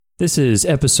This is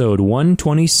episode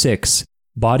 126,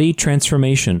 Body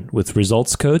Transformation with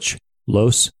Results Coach,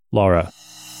 Lara.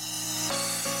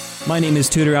 My name is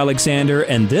Tudor Alexander,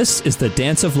 and this is the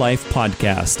Dance of Life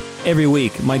podcast. Every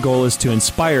week, my goal is to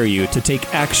inspire you to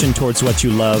take action towards what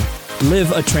you love,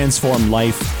 live a transformed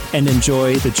life, and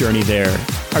enjoy the journey there.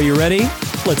 Are you ready?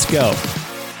 Let's go.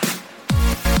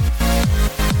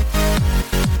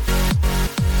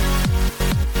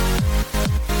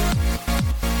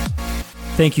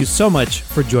 Thank you so much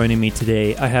for joining me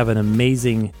today. I have an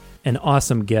amazing and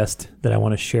awesome guest that I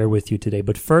want to share with you today.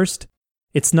 But first,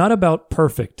 it's not about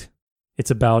perfect. It's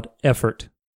about effort.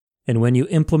 And when you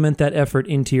implement that effort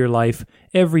into your life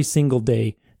every single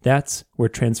day, that's where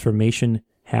transformation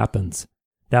happens.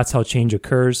 That's how change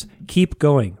occurs. Keep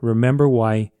going. Remember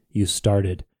why you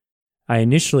started. I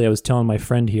was telling my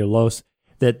friend here, Los,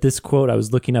 that this quote I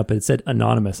was looking up, it said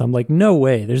anonymous. I'm like, no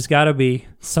way. There's got to be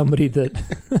somebody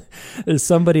that there's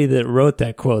somebody that wrote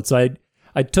that quote. So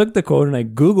I took the quote and I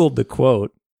Googled the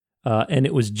quote, and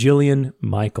it was Jillian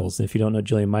Michaels. And if you don't know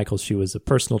Jillian Michaels, she was a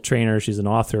personal trainer. She's an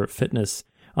author, fitness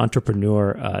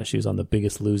entrepreneur. She was on The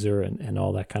Biggest Loser and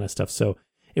all that kind of stuff. So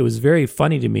it was very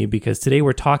funny to me because today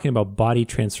we're talking about body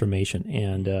transformation,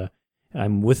 and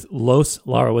I'm with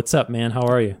Lara. What's up, man? How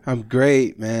are you? I'm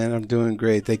great, man. I'm doing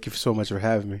great. Thank you so much for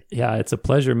having me. Yeah, it's a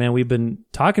pleasure, man. We've been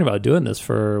talking about doing this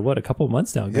for, a couple of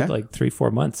months now. Good, like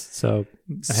 3-4 months. So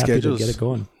I'm happy to get it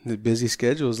going. The busy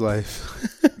schedule's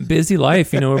life. Busy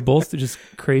life. We're both just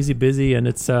crazy busy, and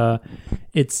it's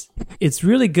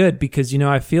really good because,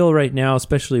 I feel right now,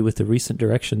 especially with the recent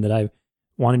direction that I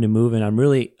wanted to move in, I'm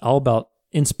really all about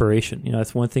inspiration.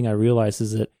 That's one thing I realized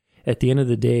is that at the end of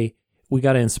the day, we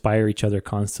got to inspire each other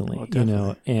constantly,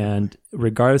 and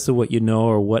regardless of what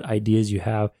or what ideas you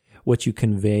have, what you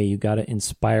convey, you got to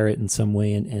inspire it in some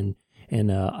way. And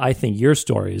I think your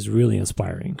story is really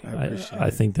inspiring. I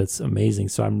think that's amazing.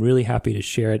 So I'm really happy to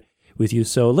share it with you.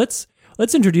 So let's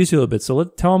introduce you a little bit. So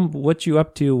tell them what you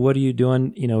up to. What are you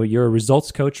doing? You're a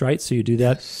results coach, right? So you do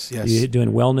that. Yes. You're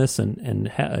doing wellness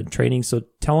and training. So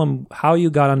tell them how you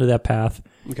got onto that path.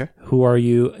 Okay. Who are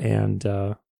you?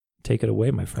 And, take it away,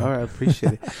 my friend. All right, I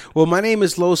appreciate it. Well, my name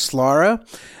is Lara.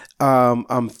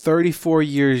 I'm 34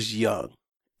 years young.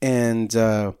 And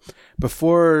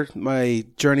before my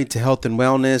journey to health and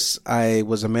wellness, I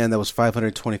was a man that was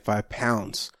 525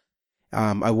 pounds.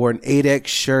 I wore an 8X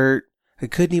shirt. I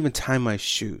couldn't even tie my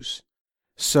shoes.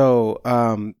 So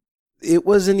it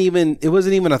wasn't even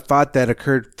a thought that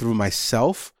occurred through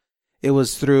myself. It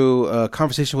was through a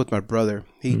conversation with my brother.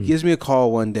 He gives me a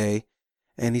call one day,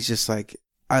 and he's just like,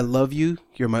 I love you.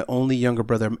 You're my only younger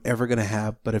brother I'm ever going to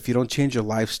have. But if you don't change your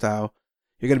lifestyle,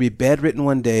 you're going to be bedridden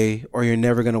one day or you're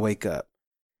never going to wake up.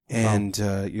 And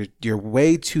you're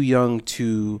way too young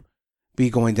to be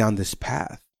going down this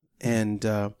path. And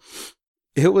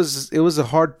it was a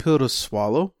hard pill to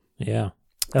swallow. Yeah.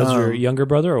 That was your younger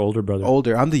brother or older brother?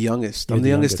 Older. I'm the youngest. I'm the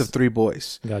youngest of 3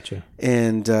 boys. Gotcha.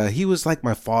 And he was like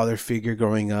my father figure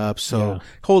growing up. So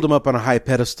hold him up on a high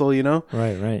pedestal,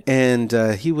 Right. And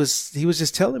he was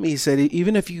just telling me, he said,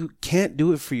 even if you can't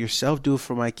do it for yourself, do it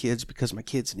for my kids because my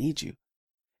kids need you.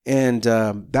 And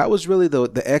that was really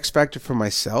the X factor for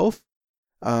myself,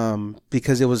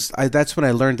 because that's when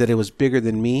I learned that it was bigger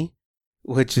than me,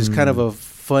 which is kind of a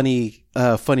funny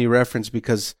reference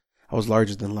because I was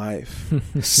larger than life.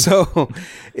 So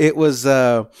it was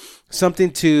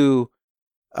something to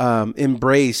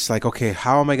embrace, like, okay,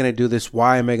 how am I going to do this?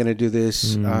 Why am I going to do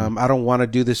this? I don't want to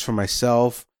do this for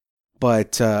myself,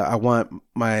 but I want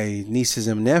my nieces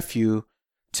and nephew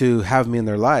to have me in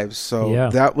their lives. So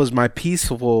that was my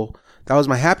that was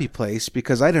my happy place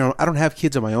because I don't have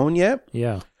kids of my own yet.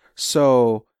 Yeah.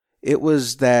 So it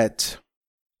was that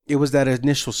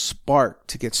initial spark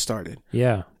to get started.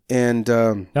 Yeah. And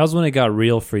that was when it got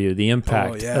real for you, the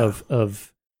impact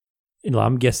of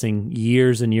I'm guessing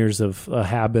years and years of a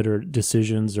habit or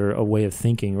decisions or a way of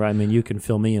thinking, right? I mean, you can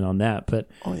fill me in on that, but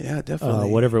definitely.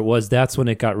 Whatever it was, that's when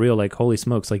it got real. Like, holy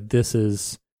smokes, like this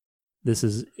is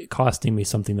costing me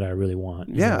something that I really want.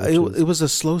 It was a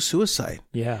slow suicide.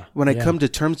 Yeah. When I come to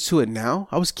terms to it now,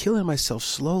 I was killing myself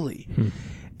slowly.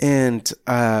 And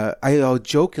I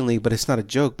jokingly, but it's not a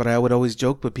joke, but I would always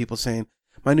joke with people saying,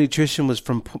 my nutrition was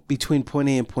from between point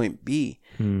A and point B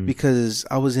because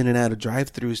I was in and out of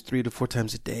drive-thrus 3 to 4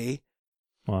 times a day.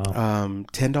 Wow.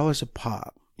 $10 a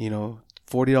pop,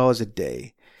 $40 a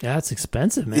day. Yeah, it's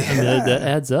expensive, man. Yeah. I mean, that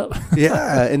adds up.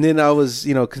 Yeah. And then I was,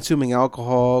 consuming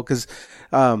alcohol because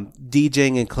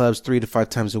DJing in clubs 3 to 5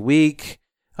 times a week,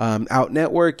 out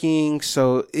networking.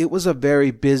 So it was a very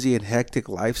busy and hectic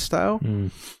lifestyle.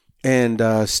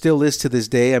 And still is to this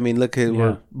day. I mean, look at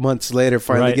we're months later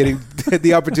finally getting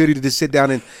the opportunity to sit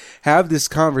down and have this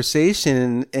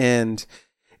conversation. And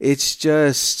it's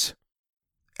just,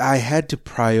 I had to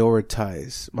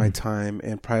prioritize my time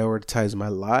and prioritize my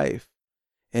life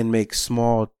and make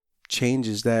small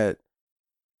changes that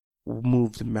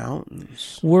moved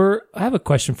mountains. I have a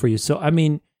question for you. So, I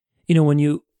mean, when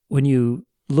you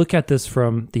look at this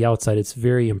from the outside, it's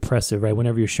very impressive, right?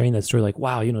 Whenever you're sharing that story, like,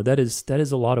 wow, that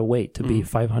is a lot of weight to be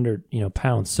 500,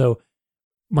 pounds. So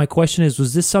my question is,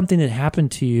 was this something that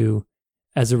happened to you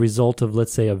as a result of,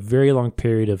 let's say, a very long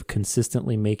period of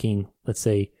consistently making, let's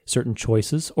say, certain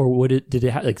choices, or did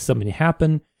it like something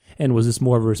happen? And was this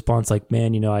more of a response like,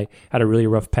 man, I had a really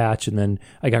rough patch and then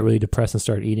I got really depressed and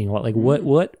started eating a lot? Like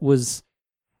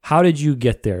how did you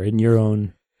get there in your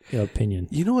own opinion?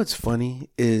 What's funny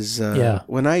is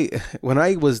when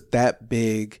I was that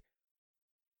big,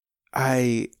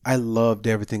 I loved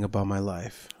everything about my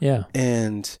life. Yeah.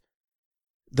 And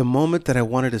the moment that I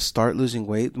wanted to start losing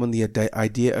weight, when the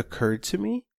idea occurred to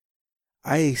me,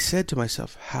 I said to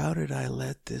myself, how did I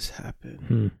let this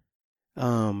happen?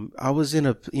 I was in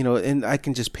and I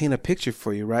can just paint a picture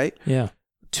for you, right? Yeah.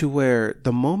 To where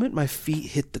the moment my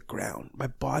feet hit the ground, my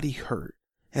body hurt.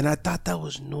 And I thought that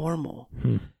was normal.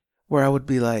 Where I would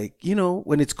be like,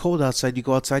 when it's cold outside, you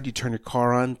go outside, you turn your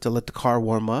car on to let the car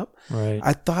warm up. Right.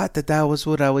 I thought that was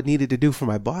what I would needed to do for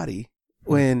my body,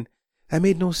 when that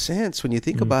made no sense when you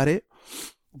think about it.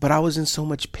 But I was in so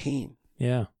much pain.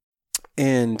 Yeah.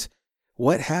 And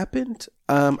what happened?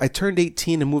 I turned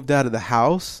 18 and moved out of the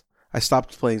house. I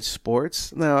stopped playing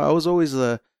sports. Now, I was always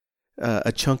a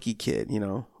chunky kid,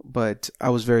 but I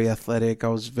was very athletic. I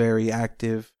was very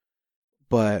active.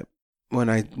 But when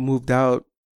I moved out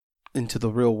into the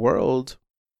real world,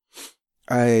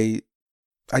 I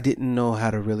didn't know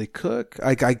how to really cook.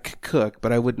 I could cook,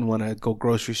 but I wouldn't want to go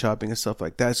grocery shopping and stuff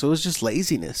like that. So it was just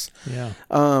laziness. Yeah.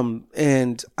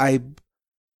 And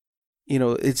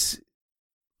it's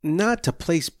not to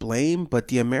place blame, but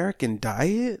the American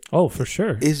diet, oh, for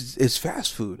sure, is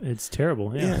fast food. It's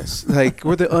terrible. Yeah. Yes. Like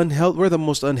we're the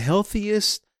most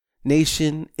unhealthiest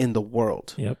nation in the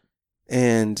world. Yep.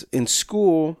 And in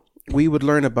school, we would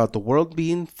learn about the world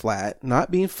being flat, not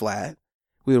being flat.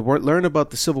 We would learn about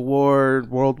the Civil War,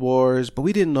 World Wars, but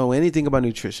we didn't know anything about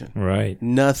nutrition. Right.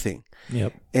 Nothing.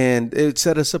 Yep. And it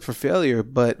set us up for failure.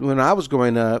 But when I was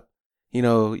growing up,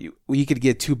 you could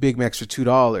get 2 Big Macs for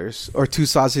 $2 or 2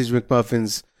 sausage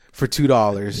McMuffins for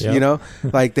 $2.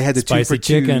 Yep. Like they had the Spicy 2 for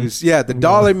chicken. $2s. Yeah, the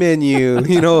dollar menu.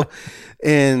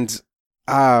 And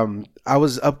I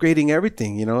was upgrading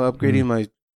everything. Upgrading my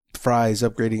fries,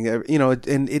 upgrading.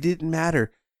 And it didn't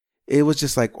matter. It was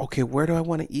just like, okay, where do I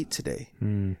want to eat today?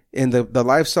 And the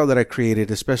lifestyle that I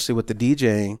created, especially with the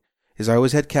DJing, is I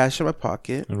always had cash in my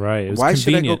pocket. Right. It was Why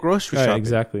convenient. should I go grocery shopping?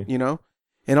 Exactly.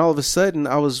 And all of a sudden,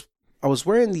 I was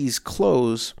wearing these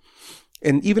clothes,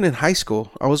 and even in high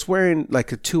school, I was wearing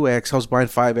like a 2X. I was buying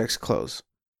 5X clothes,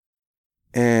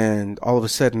 and all of a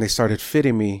sudden, they started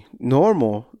fitting me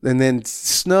normal, and then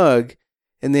snug,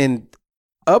 and then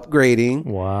upgrading.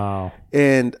 Wow.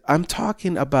 And I'm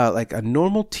talking about like a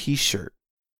normal t-shirt,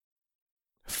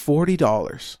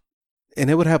 $40, and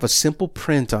it would have a simple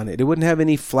print on it. It wouldn't have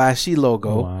any flashy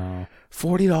logo. Wow.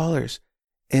 $40.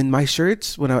 And my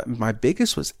shirts, my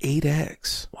biggest was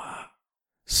 8X. Wow.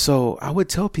 So I would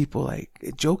tell people,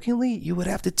 like, jokingly, you would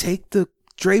have to take the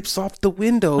drapes off the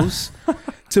windows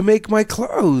to make my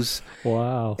clothes.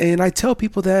 Wow. And I tell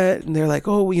people that, and they're like,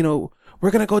 oh,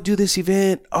 we're going to go do this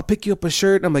event. I'll pick you up a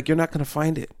shirt. And I'm like, you're not going to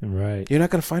find it. Right. You're not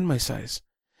going to find my size.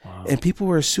 Wow. And people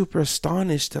were super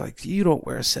astonished. They're like, you don't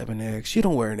wear a 7X. You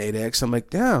don't wear an 8X. I'm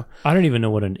like, yeah. I don't even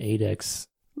know what an 8X.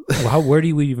 Where do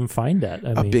you even find that?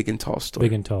 A big and tall store.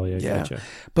 Big and tall, yeah. Gotcha.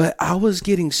 But I was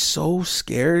getting so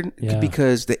scared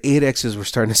because the 8Xs were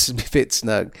starting to fit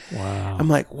snug. Wow. I'm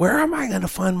like, where am I going to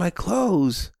find my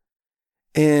clothes?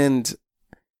 And,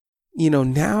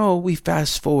 now we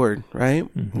fast forward, right?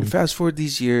 We fast forward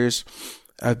these years.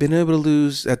 I've been able to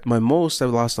lose, at my most,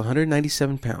 I've lost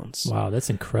 197 pounds. Wow, that's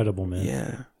incredible, man.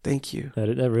 Yeah, thank you.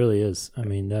 That really is. I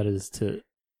mean,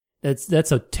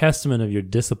 that's a testament of your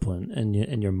discipline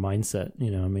and your mindset.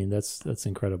 I mean, that's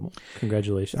incredible.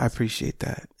 Congratulations. I appreciate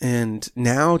that. And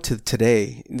now to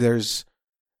today, there's,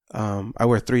 I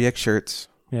wear 3X shirts.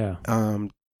 Yeah.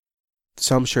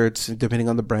 Some shirts, depending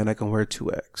on the brand, I can wear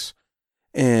 2X.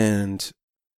 And,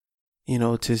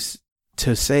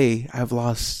 to say I've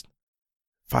lost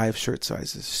 5 shirt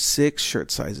sizes, 6 shirt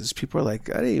sizes. People are like,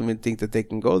 I didn't even think that they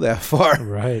can go that far.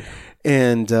 Right.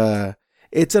 And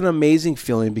it's an amazing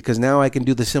feeling because now I can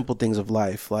do the simple things of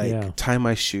life, like tie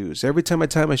my shoes. Every time I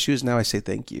tie my shoes, now I say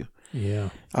thank you. Yeah.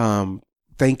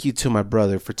 Thank you to my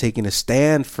brother for taking a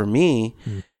stand for me,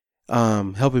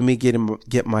 helping me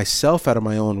get myself out of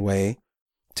my own way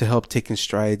to help taking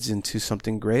strides into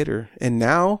something greater. And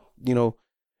now,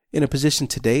 in a position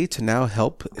today to now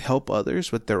help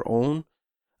others with their own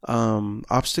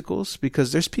obstacles,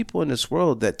 because there's people in this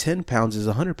world that 10 pounds is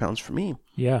 100 pounds for me.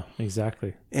 Yeah,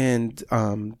 exactly. And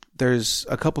there's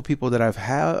a couple people that I've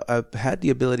had the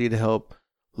ability to help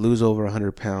lose over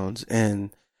 100 pounds.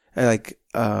 And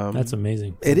that's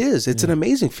amazing. It is. It's an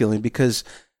amazing feeling, because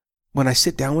when I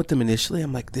sit down with them initially,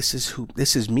 I'm like, this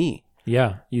is me.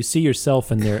 Yeah. You see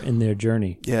yourself in their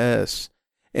journey. Yes.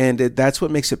 And that's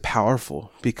what makes it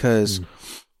powerful, because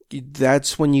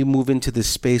that's when you move into this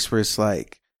space where it's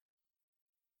like,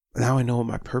 now I know what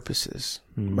my purpose is.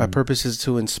 My purpose is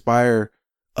to inspire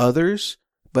others.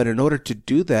 But in order to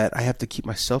do that, I have to keep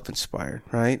myself inspired,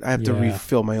 right? I have to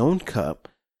refill my own cup.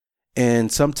 And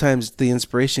sometimes the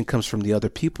inspiration comes from the other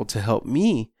people to help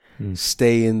me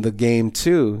stay in the game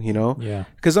too, Yeah.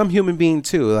 Because I'm a human being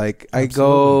too. Like I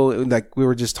go, like we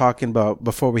were just talking about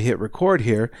before we hit record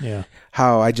here,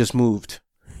 how I just moved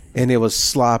and it was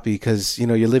sloppy because,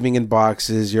 you're living in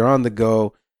boxes, you're on the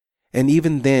go. And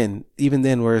even then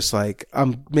where it's like,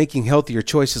 I'm making healthier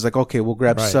choices, like, okay, we'll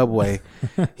grab Subway,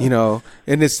 and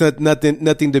it's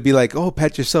nothing to be like, oh,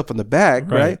 pat yourself on the back.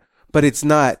 Right. But it's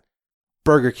not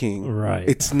Burger King. Right.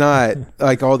 It's not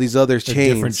like all these other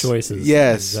chains. Different choices.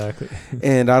 Yes. Exactly.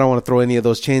 And I don't want to throw any of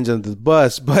those chains under the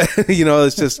bus, but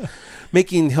it's just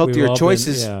making healthier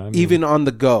choices even on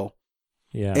the go.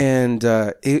 Yeah. And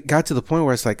it got to the point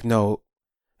where it's like, no,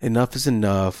 enough is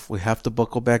enough. We have to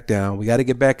buckle back down. We got to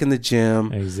get back in the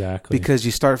gym. Exactly. Because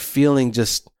you start feeling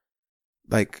just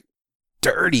like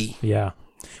dirty. Yeah.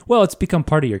 Well, it's become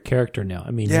part of your character now.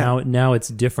 I mean, now it's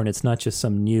different. It's not just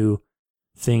some new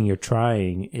thing you're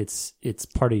trying. It's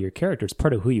part of your character. It's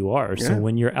part of who you are. Yeah. So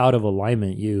when you're out of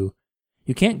alignment, you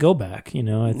can't go back, I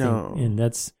think, and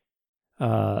that's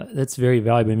very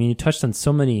valuable. I mean, you touched on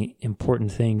so many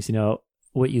important things,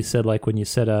 what you said, like when you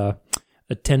said, a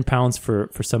 10 pounds for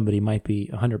somebody might be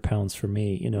 100 pounds for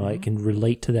me. I can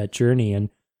relate to that journey. And,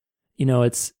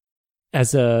 it's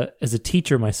as a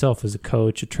teacher myself, as a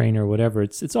coach, a trainer, whatever,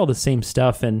 it's all the same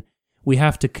stuff. And we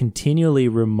have to continually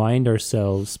remind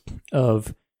ourselves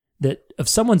of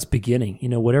someone's beginning,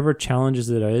 whatever challenges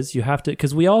it is, you have to,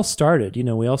 because we all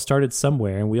started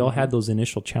somewhere and we all had those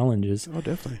initial challenges. Oh,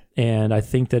 definitely. And I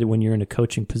think that when you're in a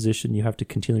coaching position, you have to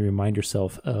continually remind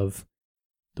yourself of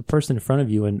the person in front of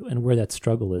you and where that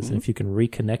struggle is. And if you can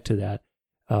reconnect to that,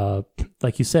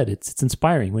 like you said, it's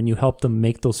inspiring. When you help them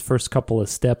make those first couple of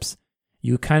steps,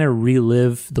 you kind of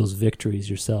relive those victories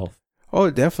yourself. Oh,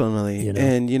 definitely.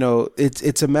 And,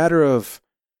 it's a matter of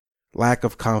lack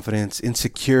of confidence,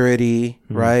 insecurity,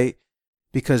 right?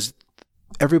 Because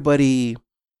everybody,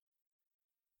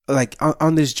 like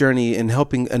on this journey and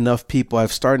helping enough people,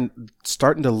 I've starting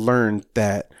to learn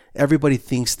that everybody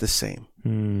thinks the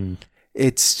same.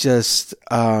 It's just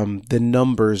the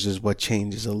numbers is what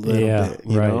changes a little bit,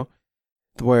 you know,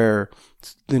 where,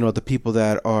 the people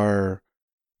that are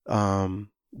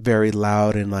very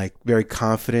loud and like very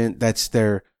confident, that's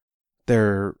their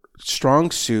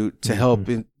strong suit to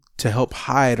help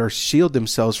hide or shield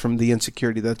themselves from the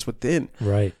insecurity that's within.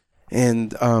 Right.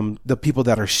 And the people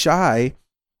that are shy,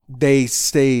 they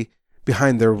stay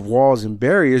behind their walls and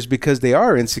barriers because they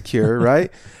are insecure,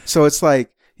 right? So it's like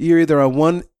you're either on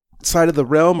one side of the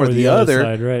realm or the other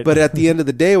side, right. But at the end of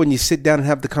the day, when you sit down and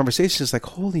have the conversation, it's like,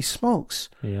 holy smokes.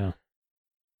 Yeah.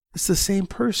 It's the same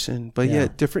person, but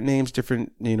yet different names,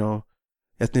 different,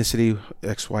 ethnicity,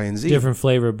 X, Y, and Z. Different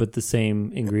flavor, but the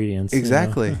same ingredients.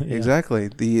 Exactly. Exactly.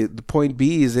 The point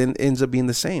B ends up being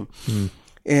the same.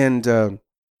 And to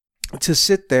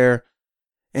sit there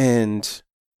and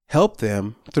help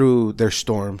them through their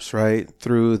storms, right?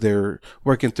 Through their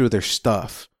working through their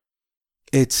stuff.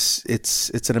 It's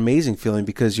an amazing feeling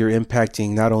because you're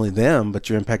impacting not only them, but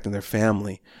you're impacting their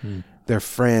family, their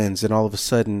friends, and all of a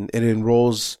sudden it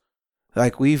enrolls.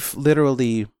 Like we've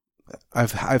literally,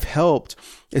 I've helped.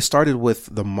 It started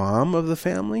with the mom of the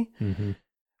family,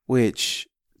 which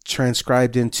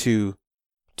transcribed into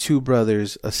 2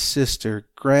 brothers, a sister,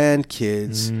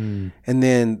 grandkids, and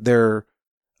then their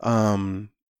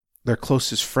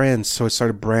closest friends. So it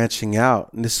started branching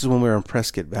out, and this is when we were in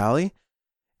Prescott Valley.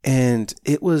 And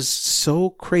it was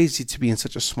so crazy to be in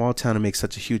such a small town and make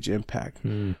such a huge impact,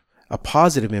 a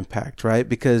positive impact, right?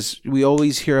 Because we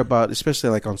always hear about,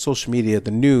 especially like on social media, the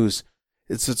news,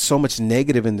 it's so much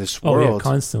negative in this world. Oh, yeah,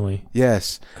 constantly.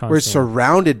 Yes. Constantly. We're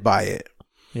surrounded by it.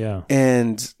 Yeah.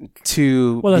 And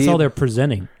to that's all they're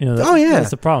presenting.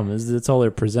 That's the problem. Is that's all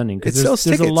they're presenting, because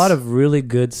there's a lot of really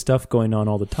good stuff going on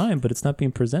all the time, but it's not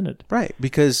being presented. Right,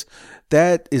 because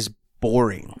that is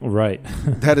boring. Right.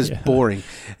 That is boring.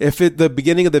 If the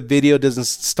beginning of the video doesn't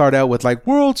start out with like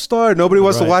world star, nobody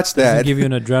wants to watch that. Doesn't give you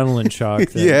an adrenaline shock.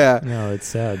 Yeah. No, it's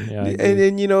sad. Yeah.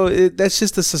 And that's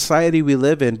just the society we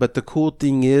live in. But the cool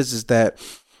thing is that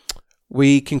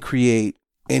we can create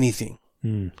anything.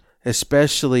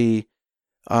 Especially,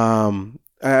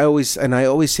 I always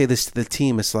say this to the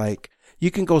team. It's like, you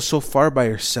can go so far by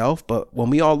yourself, but when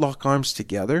we all lock arms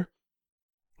together,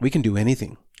 we can do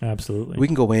anything. Absolutely. We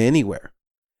can go anywhere.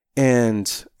 And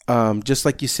just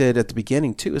like you said at the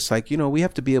beginning too, it's like, we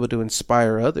have to be able to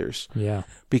inspire others. Yeah.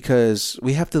 Because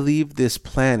we have to leave this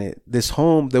planet, this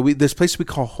home, this place we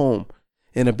call home,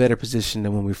 in a better position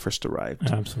than when we first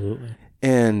arrived. Absolutely.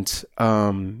 And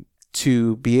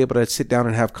to be able to sit down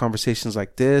and have conversations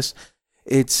like this,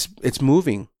 it's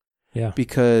moving. Yeah.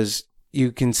 Because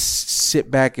you can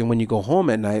sit back, and when you go home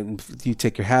at night and you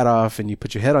take your hat off and you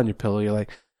put your head on your pillow, you're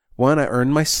like, 1, I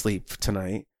earned my sleep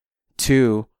tonight.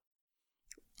 2,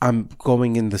 I'm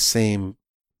going in the same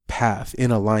path, in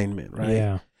alignment, right?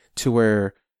 Yeah. To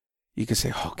where you can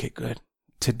say, okay, good.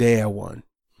 Today I won.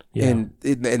 Yeah.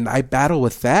 And I battle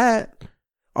with that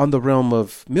on the realm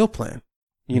of meal plan,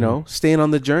 staying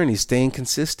on the journey, staying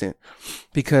consistent.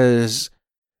 Because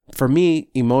for me,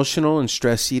 emotional and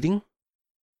stress eating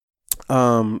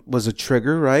was a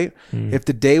trigger, right? If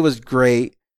the day was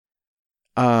great,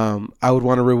 I would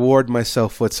want to reward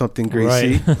myself with something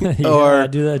greasy. Right. I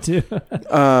do that too.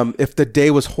 If the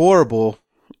day was horrible,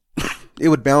 it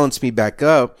would balance me back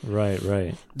up. Right.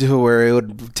 To where it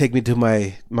would take me to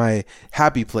my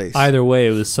happy place. Either way,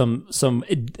 it was some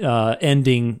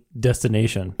ending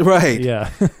destination. Right.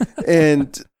 Yeah.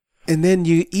 and then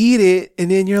you eat it, and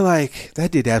then you're like,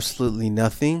 that did absolutely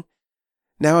nothing.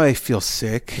 Now I feel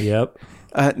sick. Yep.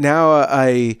 Now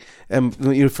I am,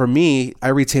 for me, I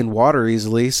retain water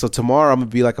easily. So tomorrow I'm going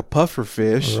to be like a puffer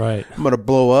fish. Right. I'm going to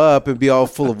blow up and be all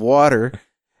full of water.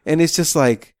 And it's just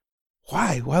like,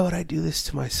 why? Why would I do this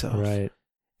to myself? Right.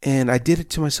 And I did it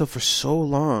to myself for so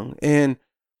long. And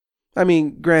I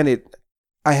mean, granted,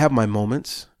 I have my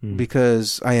moments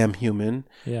because I am human.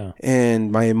 Yeah.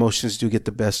 And my emotions do get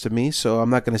the best of me. So I'm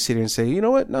not going to sit here and say, you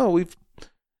know what? No, we've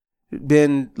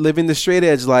been living the straight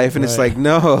edge life. And it's like,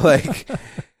 no, like,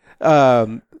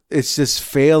 it's just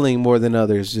failing more than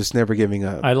others, just never giving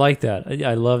up. I like that.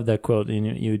 I love that quote. And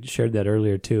you shared that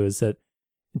earlier too, is that,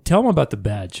 tell them about the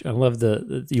badge. I love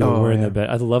you were wearing that badge.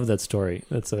 I love that story.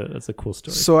 That's a cool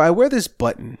story. So I wear this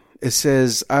button. It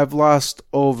says, I've lost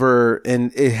over,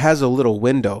 and it has a little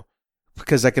window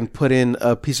because I can put in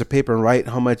a piece of paper and write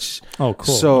how much. Oh,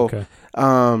 cool. So, okay.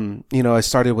 I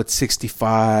started with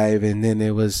 65, and then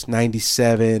it was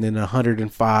 97 and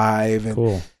 105. And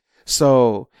cool.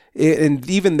 So, and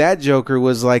even that joker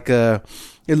was like it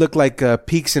looked like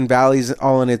peaks and valleys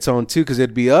all on its own too, because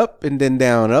it'd be up and then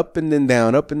down, up and then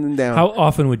down, up and then down. How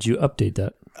often would you update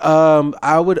that?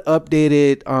 I would update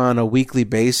it on a weekly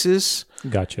basis.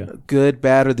 Gotcha. Good,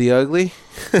 bad, or the ugly.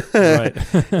 Right.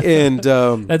 And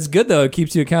that's good though. It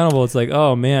keeps you accountable. It's like,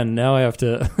 oh man, now I have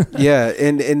to. Yeah,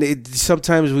 and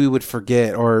sometimes we would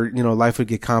forget, or life would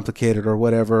get complicated or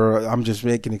whatever. Or I'm just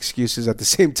making excuses at the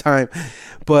same time,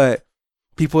 but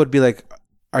people would be like,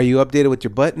 are you updated with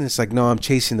your button? It's like, no, I'm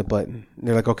chasing the button. And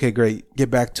they're like, okay, great.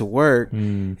 Get back to work.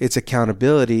 It's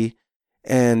accountability.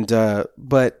 And,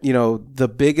 but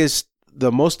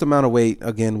the most amount of weight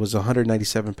again was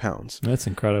 197 pounds. That's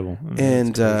incredible.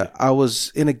 And, I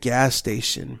was in a gas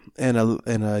station, and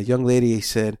a young lady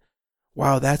said,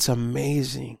 wow, that's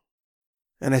amazing.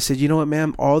 And I said, you know what,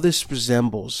 ma'am, all this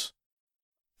resembles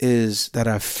is that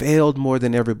I failed more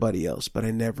than everybody else, but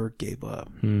I never gave up.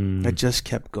 I just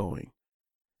kept going.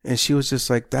 And she was just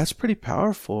like, that's pretty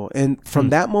powerful. And from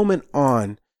that moment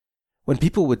on, when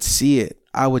people would see it,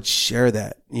 I would share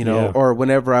that, or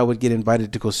whenever I would get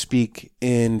invited to go speak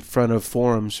in front of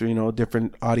forums or,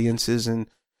 different audiences and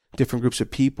different groups of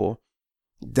people,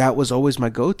 that was always my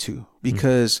go-to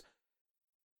because,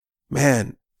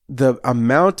 man, the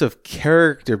amount of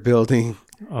character building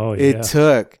it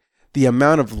took, the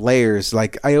amount of layers,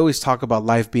 like I always talk about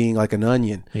life being like an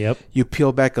onion. Yep. You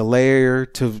peel back a layer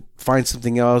to find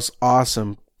something else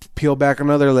awesome, peel back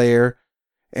another layer,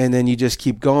 and then you just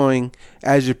keep going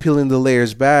as you're peeling the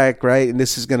layers back, right? And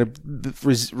this is going to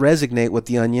resonate with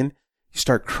the onion. You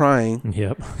start crying.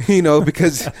 Yep.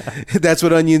 Because that's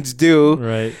what onions do.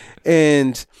 Right.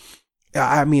 And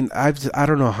I mean, I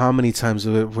don't know how many times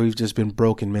we've just been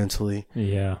broken mentally.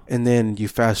 Yeah. And then you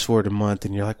fast forward a month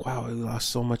and you're like, wow, I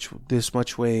lost this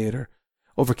much weight, or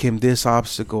overcame this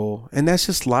obstacle. And that's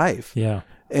just life. Yeah.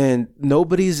 And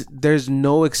there's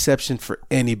no exception for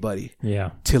anybody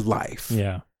to life.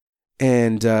 Yeah.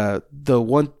 And the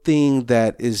one thing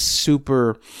that is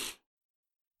super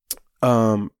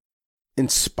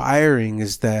inspiring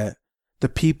is that the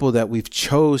people that we've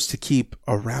chose to keep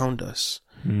around us,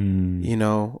 you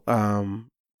know,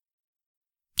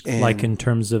 and like in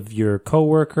terms of your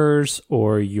coworkers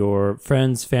or your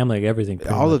friends, family, everything.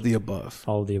 All of the above.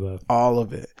 All of the above. All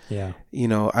of it. Yeah. You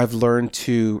know, I've learned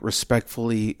to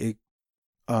respectfully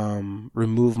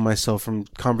remove myself from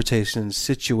conversations,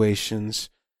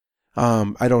 situations.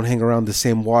 I don't hang around the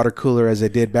same water cooler as I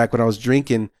did back when I was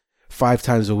drinking 5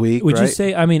 times a week. Would you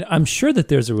say, I mean, I'm sure that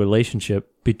there's a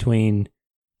relationship between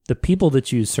the people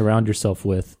that you surround yourself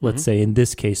with, let's say in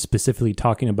this case, specifically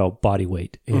talking about body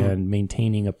weight and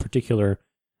maintaining a particular,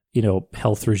 you know,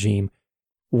 health regime.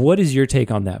 What is your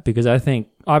take on that? Because I think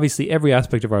obviously every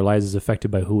aspect of our lives is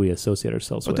affected by who we associate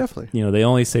ourselves with. Definitely. You know, they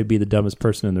only say be the dumbest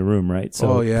person in the room, right?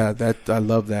 So, I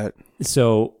love that.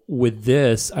 So with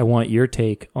this, I want your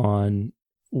take on,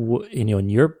 you know, in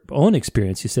your own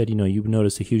experience, you said, you know, you've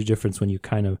noticed a huge difference when you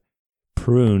kind of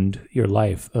pruned your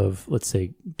life of, let's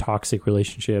say, toxic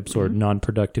relationships or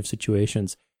non-productive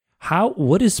situations.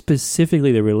 What is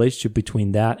specifically the relationship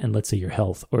between that and, let's say, your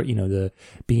health, or, you know, the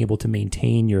being able to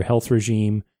maintain your health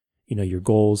regime, you know, your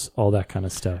goals, all that kind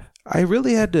of stuff? I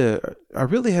really had to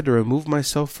remove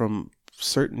myself from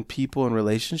certain people and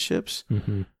relationships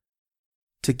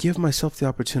to give myself the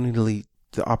opportunity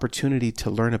to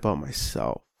learn about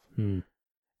myself.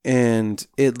 And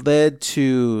it led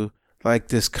to like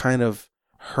this kind of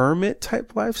hermit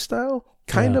type lifestyle,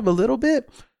 kind of a little bit,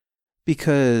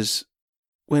 because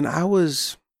when I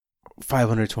was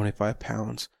 525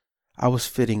 pounds, I was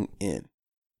fitting in,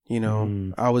 you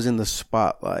know, I was in the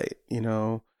spotlight, you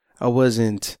know, I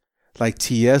wasn't like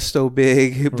Tiesto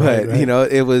big, but you know,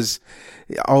 it was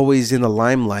always in the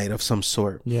limelight of some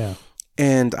sort. Yeah.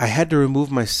 And I had to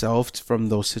remove myself from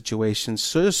those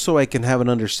situations just so I can have an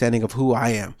understanding of who I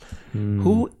am.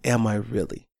 Who am I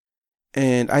really?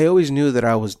 And I always knew that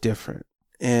I was different.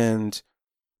 And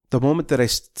the moment that I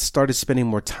started spending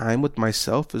more time with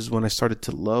myself is when I started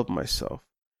to love myself.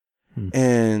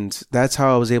 And that's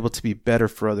how I was able to be better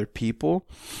for other people,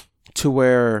 to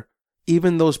where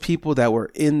even those people that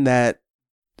were in that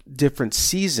different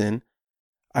season,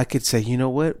 I could say, you know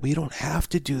what? We don't have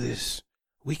to do this.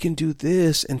 We can do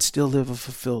this and still live a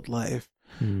fulfilled life.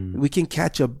 We can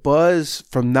catch a buzz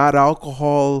from not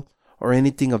alcohol or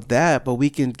anything of that, but we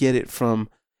can get it from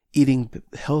eating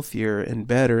healthier and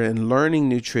better and learning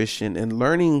nutrition and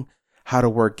learning how to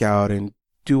work out and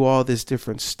do all this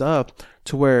different stuff,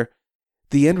 to where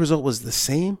the end result was the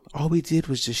same. All we did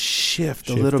was just shift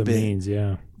a little bit. Means,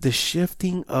 yeah. The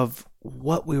shifting of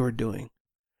what we were doing.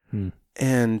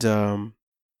 And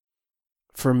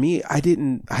for me,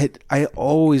 I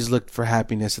always looked for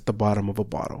happiness at the bottom of a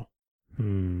bottle.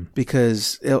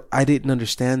 Because I didn't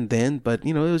understand then, but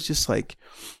you know, it was just like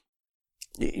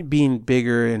being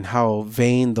bigger and how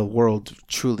vain the world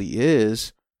truly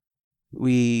is.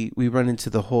 We run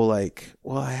into the whole like,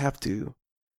 well, I have to.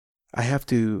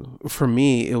 For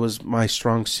me, it was my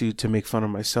strong suit to make fun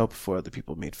of myself before other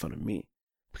people made fun of me,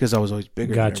 because I was always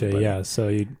bigger. Gotcha. Than yeah. So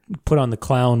you put on the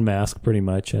clown mask pretty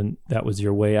much, and that was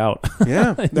your way out.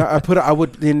 Yeah.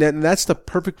 And that's the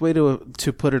perfect way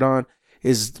to put it on,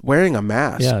 is wearing a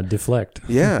mask. Yeah. Deflect.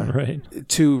 Yeah. Right.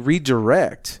 To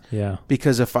redirect. Yeah.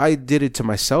 Because if I did it to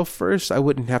myself first, I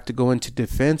wouldn't have to go into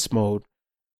defense mode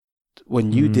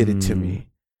when you did it to me.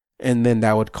 And then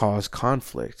that would cause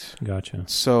conflict. Gotcha.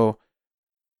 So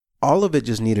all of it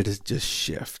just needed to just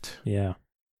shift. Yeah.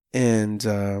 And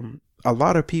a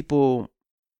lot of people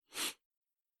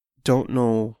don't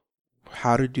know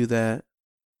how to do that.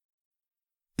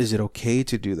 Is it okay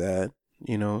to do that?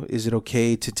 You know, is it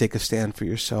okay to take a stand for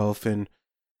yourself and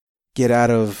get out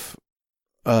of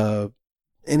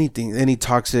anything, any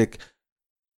toxic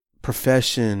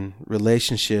profession,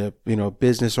 relationship, you know,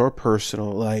 business or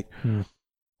personal, like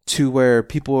to where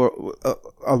people,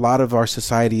 a lot of our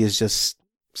society is just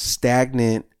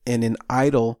stagnant and in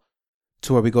idle,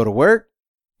 to where we go to work,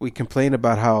 we complain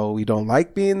about how we don't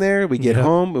like being there. We get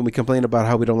home and we complain about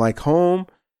how we don't like home.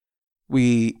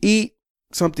 We eat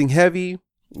something heavy.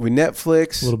 We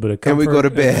Netflix, a little bit of comfort, and we go to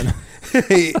bed.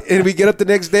 And we get up the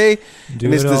next day,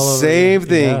 and it's the same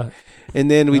thing. Yeah.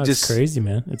 And then we just crazy,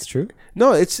 man. It's true.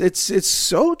 No, it's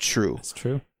so true. It's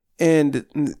true. And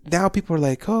now people are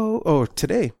like,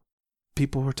 today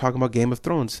people were talking about Game of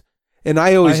Thrones, And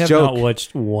I always have joke. not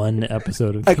watched one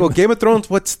episode of I go, Game of Thrones,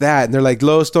 what's that? And they're like,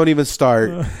 Lois, don't even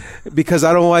start. Because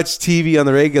I don't watch TV on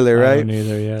the regular, right? I don't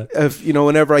either, yeah. If,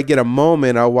 whenever I get a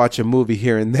moment, I'll watch a movie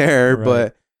here and there. Right.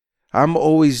 But I'm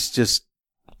always just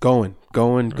going.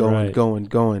 And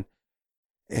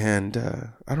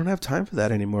I don't have time for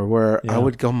that anymore, where I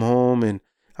would come home and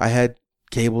I had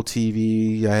cable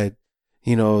TV. I had,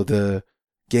 the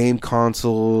game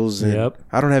consoles. And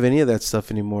I don't have any of that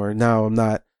stuff anymore. Now I'm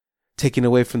not taking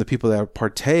away from the people that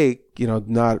partake,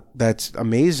 that's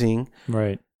amazing.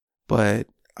 Right. But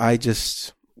I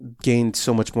just gained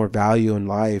so much more value in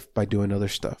life by doing other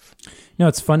stuff.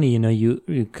 It's funny,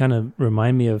 you kind of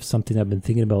remind me of something I've been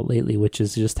thinking about lately, which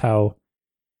is just how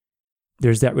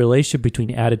there's that relationship between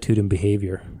attitude and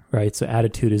behavior, right? So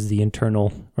attitude is the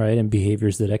internal, right? And behavior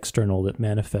is that external that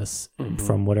manifests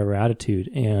from whatever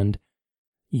attitude. And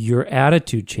your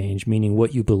attitude change, meaning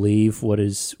what you believe, what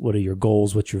are your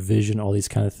goals, what's your vision, all these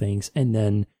kind of things. And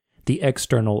then the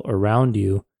external around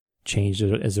you changed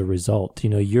as a result.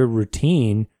 Your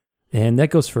routine, and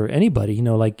that goes for anybody,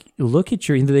 look at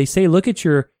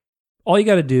all you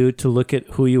got to do to look at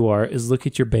who you are is look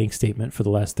at your bank statement for the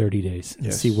last 30 days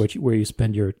and see where you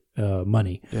spend your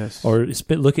money. Yes. Or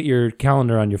look at your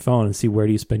calendar on your phone and see where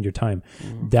do you spend your time.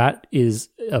 That is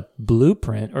a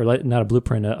blueprint, or not a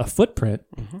blueprint, a footprint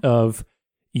of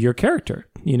your character,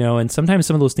 and sometimes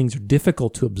some of those things are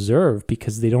difficult to observe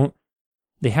because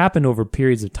they happen over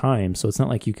periods of time. So it's not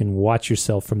like you can watch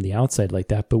yourself from the outside like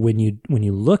that. But when you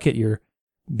look at your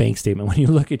bank statement, when you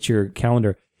look at your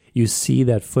calendar, you see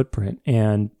that footprint.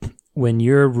 And when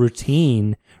your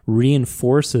routine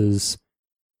reinforces,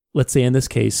 let's say in this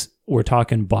case, we're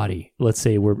talking body. Let's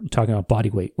say we're talking about body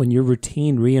weight. When your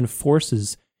routine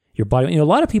reinforces your body, a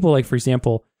lot of people, like, for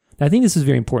example, I think this is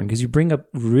very important because you bring up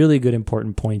really good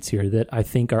important points here that I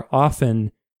think are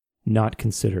often not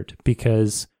considered,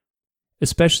 because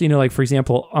especially, like, for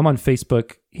example, I'm on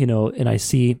Facebook, and I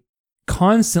see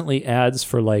constantly ads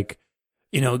for like,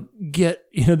 get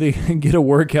a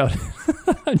workout.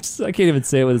 I can't even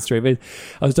say it with a straight face.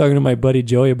 I was talking to my buddy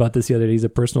Joey about this the other day. He's a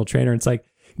personal trainer. It's like,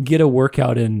 get a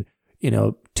workout in,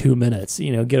 2 minutes,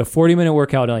 get a 40-minute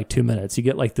workout in like 2 minutes. You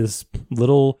get like this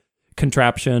little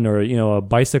contraption or, a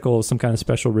bicycle, some kind of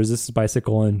special resistance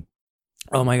bicycle. And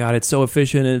oh my God, it's so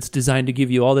efficient. And it's designed to give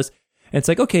you all this. And it's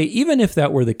like, okay, even if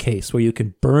that were the case where you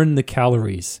can burn the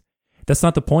calories, that's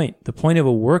not the point. The point of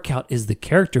a workout is the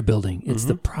character building. It's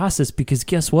the process, because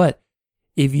guess what?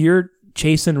 If you're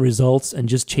chasing results and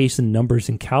just chasing numbers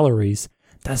and calories,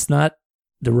 that's not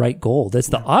the right goal. That's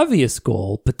the obvious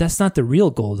goal, but that's not the real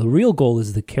goal. The real goal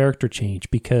is the character change,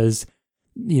 because,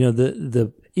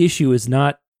 the issue is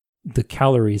not the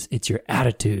calories, it's your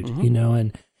attitude,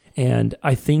 and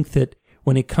I think that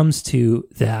when it comes to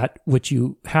that, what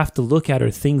you have to look at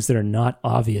are things that are not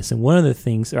obvious. And one of the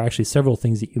things, or actually several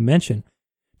things that you mentioned,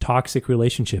 toxic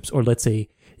relationships, or let's say,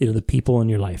 the people in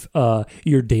your life,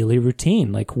 your daily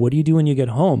routine. Like, what do you do when you get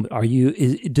home?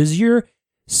 Does your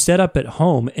setup at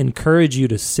home encourage you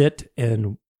to sit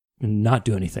and not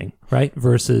do anything, right?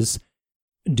 Versus,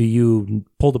 do you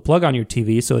pull the plug on your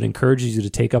TV so it encourages you to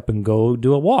take up and go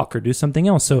do a walk or do something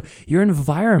else? So your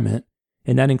environment,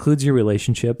 and that includes your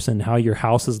relationships and how your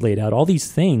house is laid out, all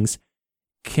these things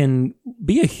can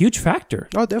be a huge factor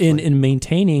in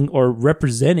maintaining or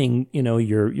representing,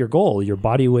 your goal, your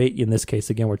body weight. In this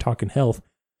case, again, we're talking health.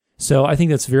 So I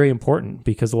think that's very important,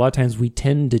 because a lot of times we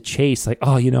tend to chase like,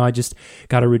 I just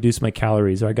got to reduce my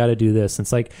calories, or I got to do this. And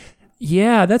it's like,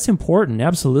 yeah, that's important.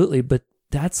 Absolutely. But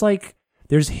that's like,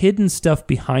 there's hidden stuff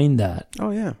behind that. Oh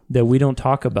yeah. That we don't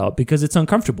talk about because it's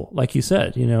uncomfortable. Like you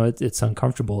said, it's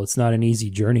uncomfortable. It's not an easy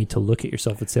journey to look at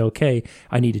yourself and say, okay,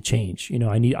 I need to change.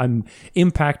 I'm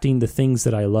impacting the things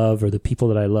that I love or the people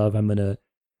that I love. I'm going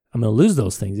to lose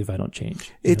those things if I don't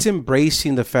change. It's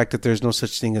embracing the fact that there's no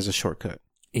such thing as a shortcut.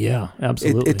 Yeah,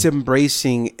 absolutely. It's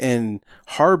embracing and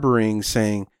harboring,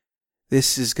 saying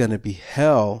this is going to be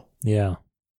hell. Yeah.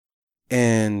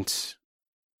 And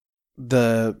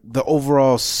the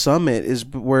overall summit is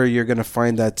where you're going to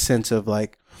find that sense of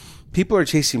like, people are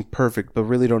chasing perfect, but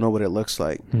really don't know what it looks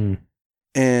like.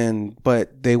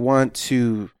 But they want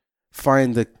to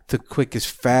find the quickest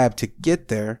fab to get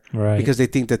there, right? Because they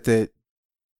think that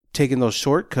taking those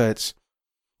shortcuts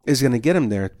is going to get them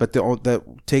there. But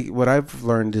what I've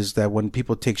learned is that when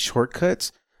people take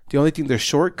shortcuts, the only thing they're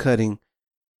shortcutting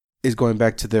is going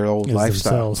back to their old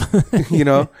lifestyle,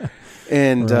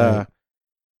 And right.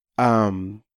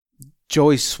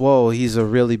 Joey Swoll, he's a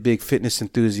really big fitness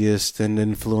enthusiast and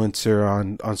influencer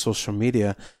on social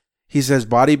media. He says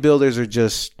bodybuilders are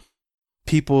just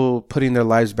people putting their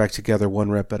lives back together one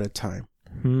rep at a time.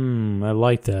 I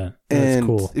like that. That's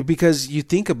cool. Because you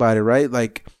think about it, right?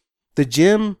 Like the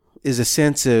gym is a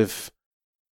sense of,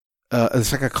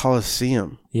 it's like a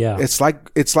coliseum. Yeah. It's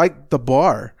like the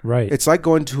bar. Right. It's like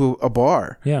going to a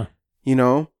bar. Yeah. You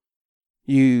know,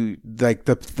 you like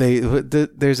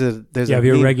there's you have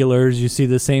your regulars. You see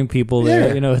the same people there.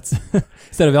 Yeah. You know, it's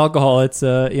instead of alcohol, it's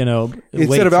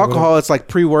instead of alcohol, it's like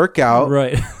pre-workout.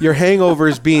 Right. Your hangover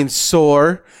is being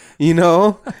sore. You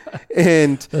know,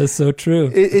 and that's so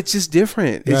true. It's just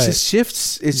different. It just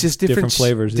shifts. It's just different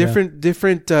flavors,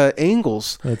 different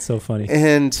angles. That's so funny.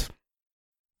 And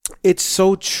it's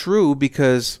so true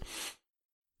because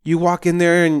you walk in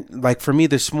there and like for me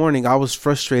this morning, I was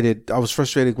frustrated. I was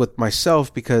frustrated with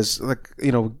myself because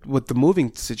with the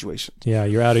moving situation. Yeah.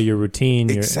 You're out of your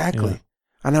routine. Exactly.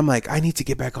 And I'm like, I need to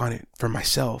get back on it for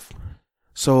myself.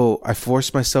 So I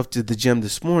forced myself to the gym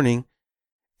this morning.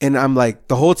 And I'm like,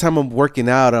 the whole time I'm working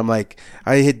out, I'm like,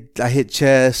 I hit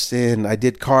chest and I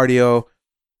did cardio.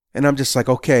 And I'm just like,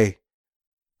 okay,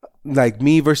 like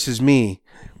me versus me.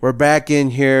 We're back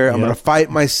in here. I'm going to fight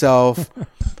myself.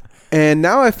 And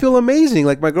now I feel amazing.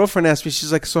 Like my girlfriend asked me,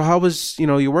 she's like, so how was,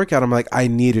 your workout? I'm like, I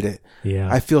needed it.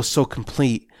 Yeah. I feel so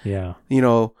complete. Yeah.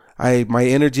 My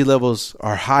energy levels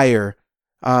are higher.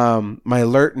 My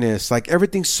alertness, like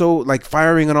everything's so like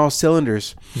firing on all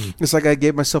cylinders. It's like I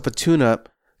gave myself a tune up.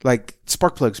 Like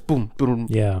spark plugs, boom, boom.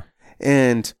 Yeah.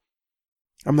 And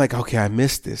I'm like, okay, I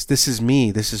missed this. This is me.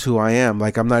 This is who I am.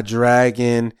 Like, I'm not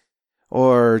dragging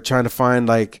or trying to find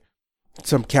like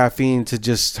some caffeine to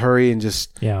just hurry and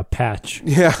just. Yeah, patch.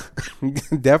 Yeah,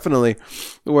 definitely.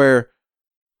 Where,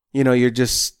 you're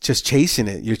just chasing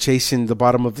it. You're chasing the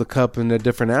bottom of the cup in a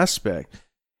different aspect.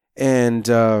 And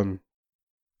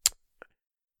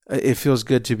it feels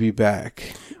good to be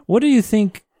back. What do you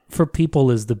think for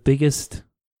people is the biggest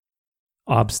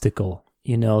obstacle,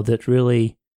 that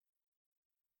really,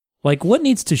 like, what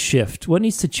needs to shift? What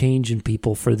needs to change in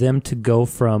people for them to go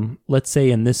from, let's say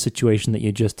in this situation that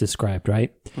you just described,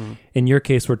 right? Mm-hmm. In your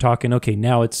case, we're talking, okay,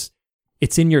 now it's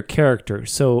in your character.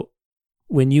 So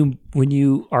when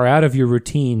you are out of your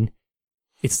routine,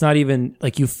 it's not even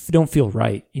like you don't feel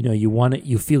right. You want it,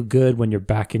 you feel good when you're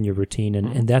back in your routine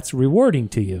and that's rewarding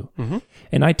to you. Mm-hmm.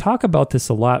 And I talk about this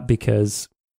a lot because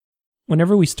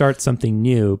whenever we start something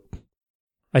new,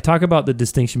 I talk about the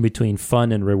distinction between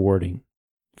fun and rewarding,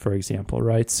 for example,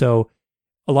 right? So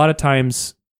a lot of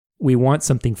times we want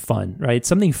something fun, right?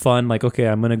 Something fun like, okay,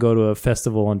 I'm going to go to a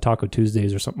festival on Taco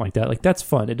Tuesdays or something like that. Like that's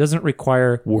fun. It doesn't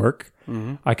require work.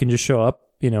 Mm-hmm. I can just show up,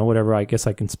 whatever. I guess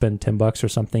I can spend $10 or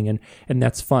something and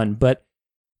that's fun. But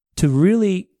to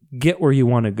really get where you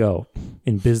want to go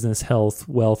in business, health,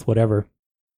 wealth, whatever,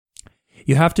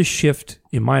 you have to shift,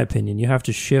 in my opinion,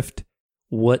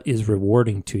 what is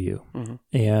rewarding to you. Mm-hmm.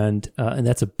 And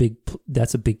that's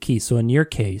a big key. So in your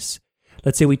case,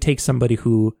 let's say we take somebody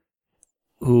who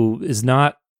is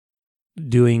not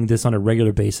doing this on a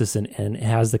regular basis and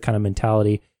has the kind of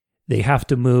mentality, they have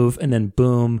to move and then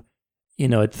boom,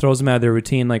 it throws them out of their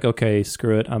routine. Like, okay,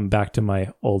 screw it. I'm back to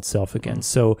my old self again. Mm-hmm.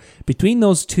 So between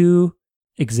those two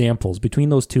examples, between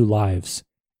those two lives,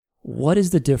 what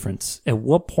is the difference? At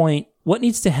what point, what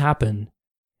needs to happen?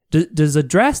 Does a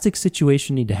drastic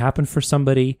situation need to happen for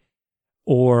somebody?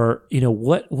 Or,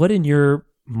 what in your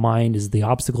mind is the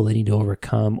obstacle they need to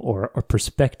overcome or a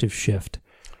perspective shift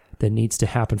that needs to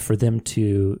happen for them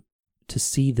to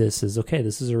see this as, okay,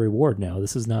 this is a reward now.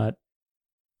 This is not,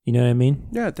 you know what I mean?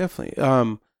 Yeah, definitely.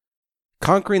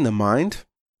 Conquering the mind.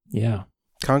 Yeah.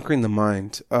 Conquering the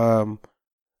mind. I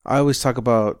always talk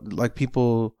about, like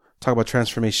people talk about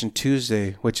Transformation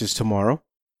Tuesday, which is tomorrow.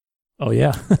 Oh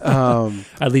yeah.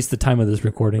 At least the time of this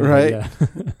recording, right? Yeah.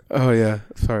 Oh yeah.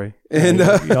 Sorry. And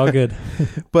you're all good.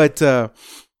 But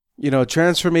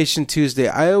Transformation Tuesday.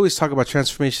 I always talk about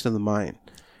transformation of the mind.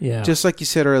 Yeah. Just like you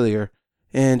said earlier,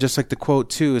 and just like the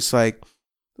quote too. It's like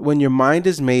when your mind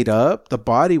is made up, the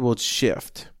body will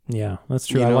shift. Yeah, that's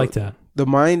true. I like that. The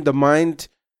mind.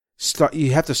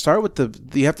 You have to start with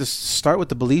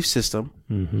the belief system,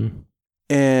 mm-hmm.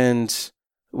 and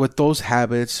with those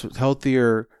habits,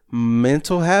 healthier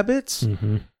mental habits,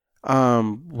 mm-hmm.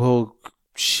 Will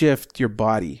shift your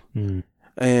body. Mm.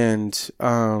 And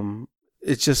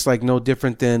it's just like no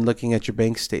different than looking at your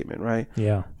bank statement, right?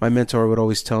 Yeah. My mentor would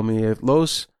always tell me,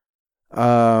 Los,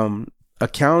 a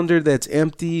calendar that's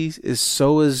empty is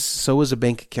so is a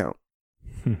bank account.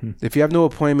 If you have no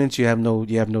appointments, you have no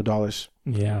dollars.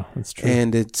 Yeah, that's true.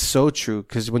 And it's so true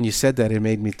because when you said that, it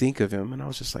made me think of him, and I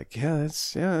was just like,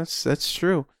 that's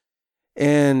true.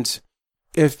 And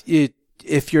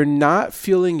if you're not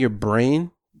feeling your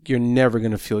brain, you're never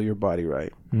gonna feel your body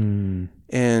right. Mm.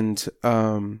 And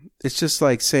it's just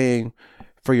like saying,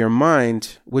 for your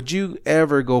mind, would you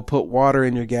ever go put water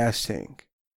in your gas tank?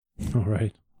 All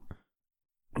right.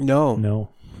 No.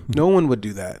 No one would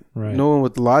do that. Right. No one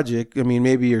with logic. I mean,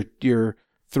 maybe your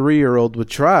 3-year-old would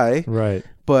try. Right.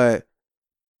 But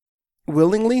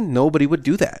willingly, nobody would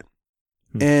do that.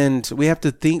 And we have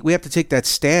to take that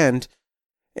stand.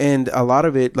 And a lot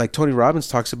of it, like Tony Robbins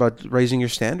talks about, raising your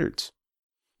standards.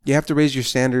 You have to raise your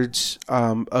standards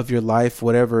of your life,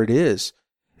 whatever it is.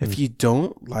 If you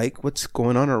don't like what's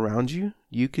going on around you,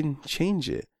 you can change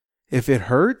it. If it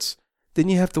hurts, then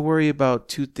you have to worry about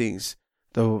two things.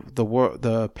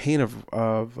 The pain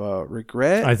of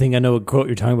regret. I think I know what quote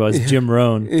you're talking about. It's Jim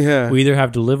Rohn. Yeah. We either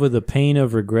have to live with the pain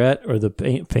of regret or the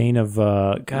pain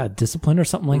of discipline or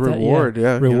something like Reward,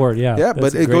 that. Reward, yeah. Yeah,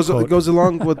 but it goes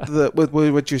along with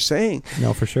what you're saying.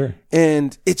 No, for sure.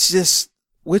 And it's just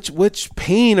which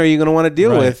pain are you going to want to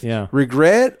deal with? Yeah.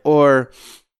 Regret or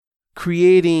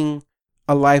creating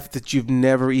a life that you've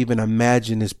never even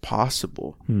imagined is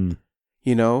possible.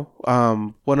 You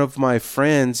know, one of my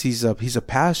friends, he's a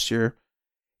pastor.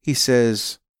 He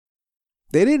says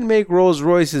they didn't make Rolls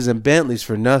Royces and Bentleys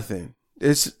for nothing.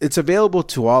 It's available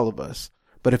to all of us.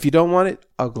 But if you don't want it,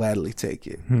 I'll gladly take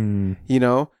it. You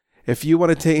know, if you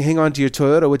want to hang on to your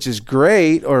Toyota, which is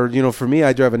great, or you know, for me,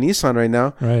 I drive a Nissan right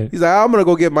now. Right. He's like, I'm gonna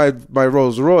go get my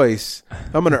Rolls Royce.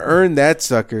 I'm gonna earn that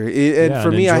sucker. And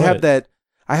for me, I have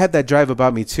that drive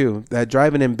about me too. That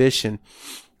drive and ambition,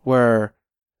 where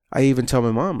I even tell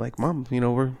my mom, like, Mom, you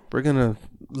know, we're gonna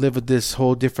live with this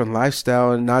whole different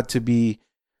lifestyle, and not to be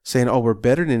saying, oh, we're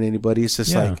better than anybody. It's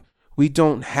just like, we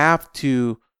don't have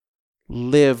to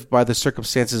live by the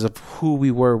circumstances of who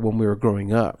we were when we were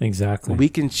growing up. Exactly. We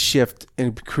can shift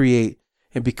and create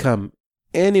and become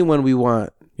anyone we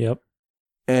want. Yep.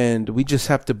 And we just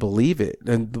have to believe it.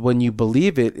 And when you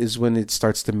believe it is when it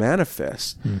starts to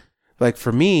manifest. Like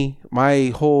for me, my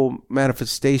whole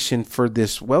manifestation for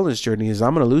this wellness journey is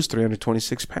I'm going to lose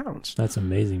 326 pounds. That's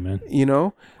amazing, man. You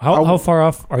know? How far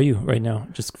off are you right now?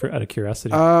 Just out of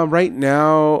curiosity. Right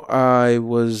now, I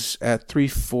was at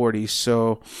 340.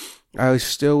 So I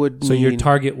still would need... So your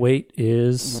target weight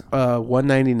is?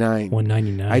 199.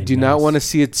 199. I do not want to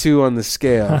see a 2 on the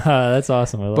scale. That's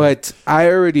awesome. But I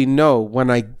already know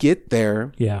when I get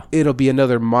there, it'll be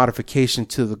another modification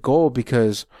to the goal,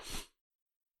 because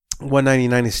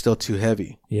 199 is still too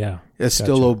heavy. Yeah. It's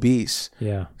still obese.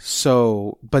 Yeah.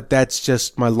 So, but that's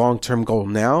just my long-term goal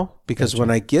now, because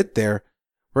when I get there,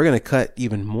 we're going to cut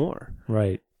even more.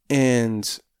 Right.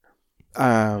 And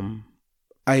I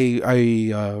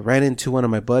ran into one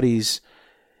of my buddies,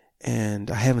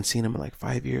 and I haven't seen him in like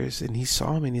 5 years, and he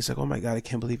saw me and he's like, oh my God, I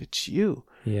can't believe it's you.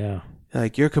 Yeah.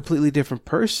 Like, you're a completely different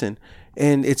person.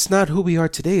 And it's not who we are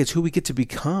today. It's who we get to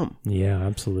become. Yeah,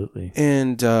 absolutely.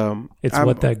 And it's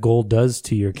what that goal does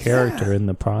to your character in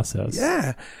the process.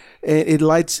 Yeah. And it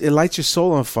lights your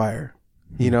soul on fire.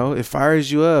 You know, it fires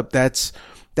you up. That's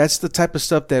the type of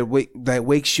stuff that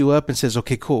wakes you up and says,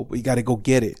 okay, cool, we got to go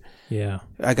get it. Yeah.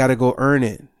 I got to go earn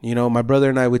it. You know, my brother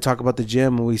and I, we talk about the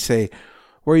gym, and we say,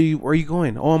 where are you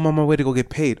going? Oh, I'm on my way to go get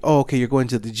paid. Oh, okay, you're going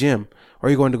to the gym. Or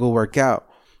you're going to go work out.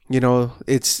 You know,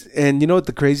 and you know what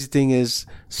the crazy thing is,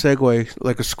 segue,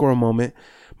 like a squirrel moment.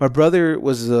 My brother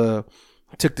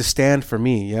took the stand for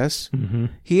me, yes? Mm-hmm.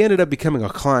 He ended up becoming a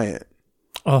client.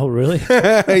 Oh, really?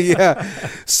 Yeah.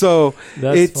 So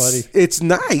that's funny. It's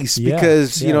nice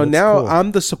because, you know, now cool.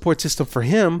 I'm the support system for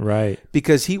him. Right.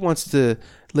 Because he wants to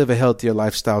live a healthier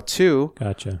lifestyle too.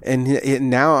 Gotcha. And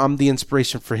now I'm the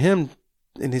inspiration for him.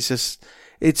 And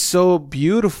it's so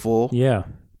beautiful. Yeah.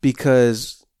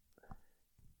 Because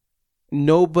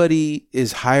nobody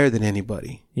is higher than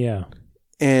anybody. Yeah.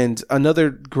 And another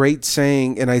great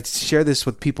saying, and I share this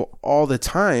with people all the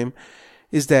time,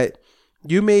 is that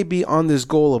you may be on this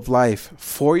goal of life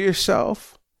for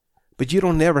yourself, but you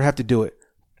don't never have to do it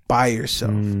by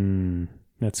yourself.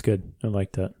 That's good. I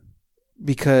like that.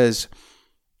 Because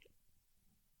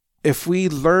if we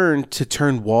learn to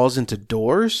turn walls into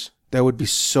doors, that would be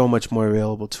so much more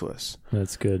available to us.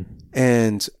 That's good.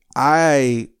 And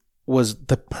I was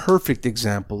the perfect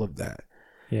example of that.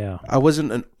 Yeah. I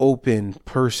wasn't an open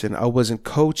person. I wasn't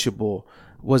coachable,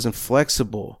 wasn't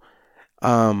flexible.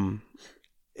 And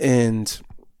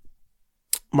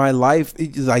my life,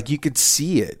 like, you could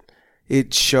see it.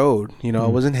 It showed, you know, I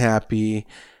wasn't happy.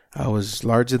 I was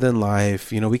larger than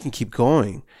life. You know, we can keep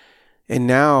going. And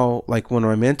now, like, when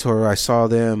my mentor, I saw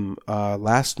them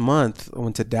last month. I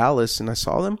went to Dallas and I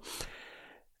saw them.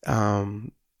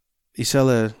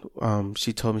 Isela,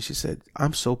 she told me, she said,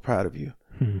 I'm so proud of you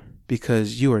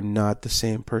because you are not the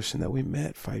same person that we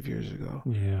met 5 years ago.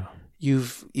 Yeah.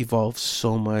 You've evolved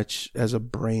so much as a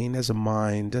brain, as a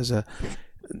mind, as a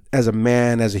as a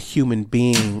man, as a human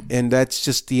being. And that's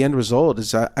just the end result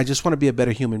is I just want to be a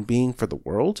better human being for the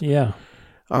world. Yeah.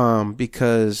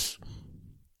 Because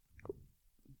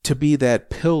to be that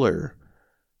pillar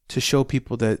to show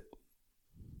people that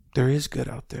there is good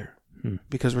out there,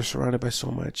 because we're surrounded by so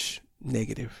much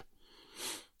negative,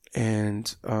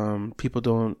 and people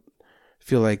don't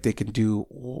feel like they can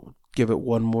give it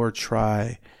one more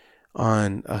try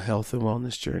on a health and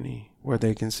wellness journey where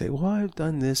they can say, well, I've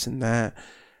done this and that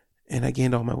and I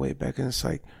gained all my weight back. And it's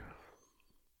like,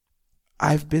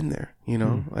 I've been there,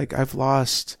 like I've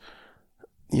lost,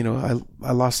 I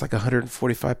lost like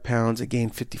 145 pounds. I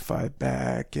gained 55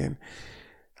 back, and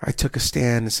I took a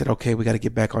stand and said, okay, we got to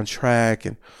get back on track.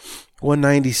 And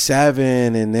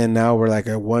 197, and then now we're like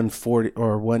at 140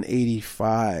 or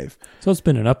 185. So it's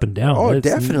been an up and down. Oh, it's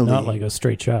definitely not like a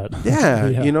straight shot. Yeah,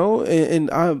 and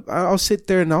I'll sit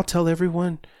there and I'll tell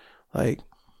everyone, like,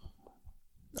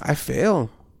 I fail.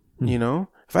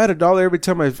 If I had $1 every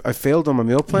time I failed on my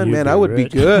meal plan, man, I would be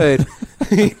good.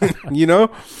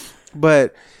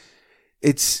 But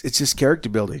it's just character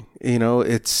building.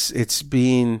 It's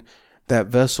being that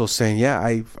vessel saying, yeah,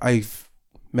 I've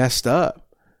messed up,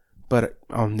 but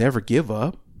I'll never give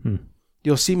up.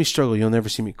 You'll see me struggle. You'll never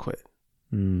see me quit.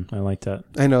 I like that.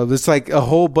 I know. There's like a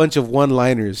whole bunch of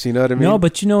one-liners. You know what I mean? No,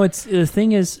 but it's the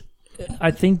thing is,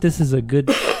 I think this is a good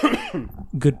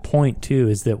point too,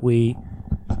 is that we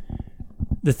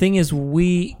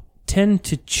tend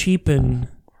to cheapen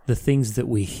the things that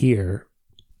we hear,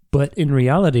 but in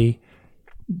reality,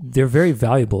 they're very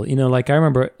valuable. Like I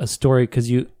remember a story, because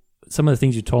some of the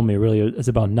things you told me really is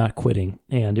about not quitting.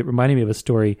 And it reminded me of a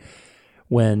story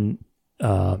when,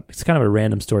 it's kind of a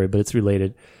random story, but it's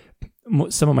related.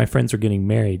 Some of my friends were getting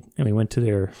married, and we went to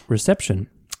their reception,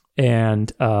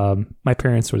 and my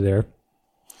parents were there.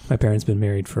 My parents been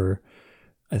married for,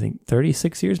 I think,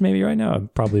 36 years maybe right now. I'm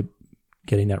probably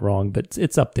getting that wrong, but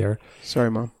it's up there. Sorry,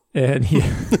 Mom. And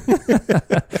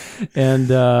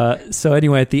so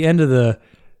anyway, at the end of the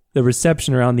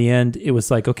reception, around the end, it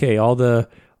was like, okay, all the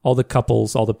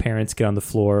couples, all the parents get on the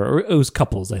floor, or it was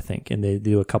couples, I think, and they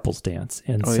do a couples dance.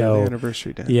 And the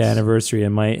anniversary dance. Yeah, anniversary.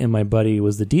 And my buddy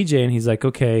was the DJ, and he's like,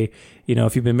 okay,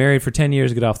 if you've been married for 10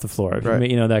 years, get off the floor.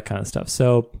 Right. That kind of stuff.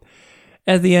 So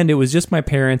at the end, it was just my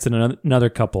parents and another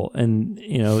couple. And,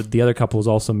 the other couple was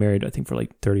also married, I think, for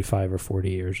like 35 or 40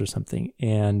 years or something.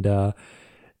 And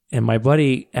my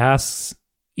buddy asks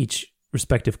each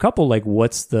respective couple, like,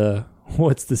 what's the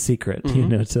secret,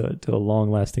 to a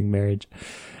long lasting marriage?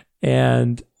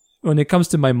 And when it comes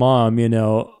to my mom,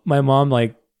 my mom,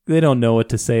 like, they don't know what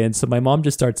to say. And so my mom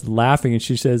just starts laughing, and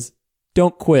she says,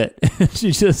 don't quit.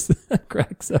 She just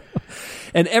cracks up,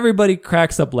 and everybody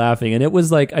cracks up laughing. And it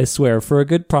was like, I swear, for a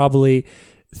good probably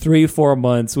 3-4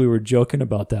 months, we were joking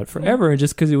about that forever. And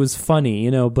just because it was funny,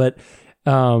 but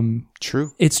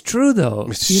true. It's true though.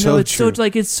 It's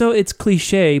true. It's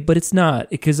cliche, but it's not,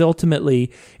 because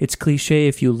ultimately it's cliche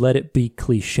if you let it be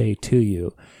cliche to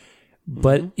you.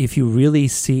 But if you really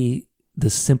see the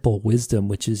simple wisdom,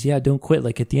 which is, don't quit.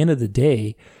 Like at the end of the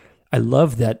day, I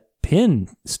love that pin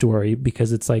story,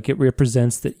 because it's like, it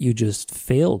represents that you just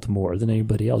failed more than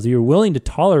anybody else. You're willing to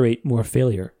tolerate more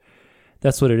failure.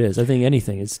 That's what it is. I think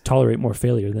anything is tolerate more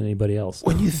failure than anybody else.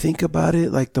 When you think about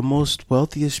it, like the most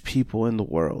wealthiest people in the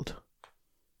world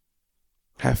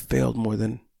have failed more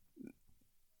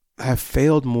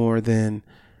than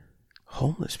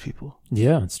homeless people.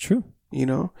 Yeah, it's true.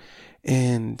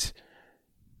 And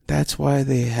that's why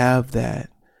they have that,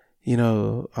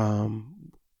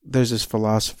 there's this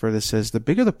philosopher that says the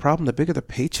bigger the problem, the bigger the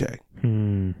paycheck.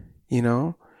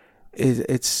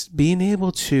 It's being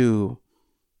able to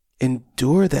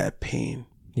endure that pain.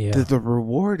 Yeah. The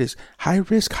reward is high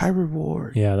risk, high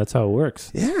reward. Yeah, that's how it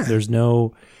works. Yeah.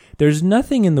 There's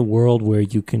nothing in the world where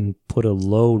you can put a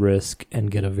low risk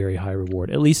and get a very high reward.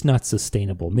 At least not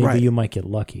sustainable. Maybe you might get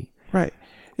lucky. Right.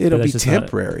 It'll be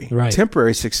temporary.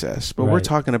 Temporary success. But we're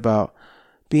talking about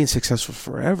being successful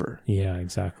forever. Yeah,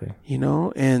 exactly.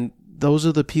 And those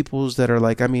are the peoples that are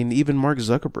like, even Mark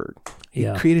Zuckerberg. He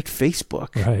created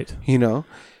Facebook. Right.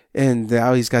 And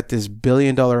now he's got this $1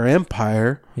 billion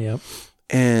empire. Yep.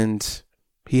 And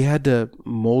he had to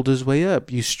mold his way up.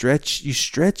 You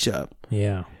stretch up.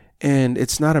 Yeah. And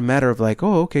it's not a matter of like,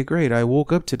 oh, okay, great. I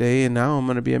woke up today and now I'm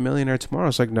going to be a millionaire tomorrow.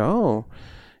 It's like, no,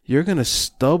 you're going to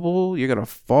stumble. You're going to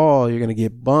fall. You're going to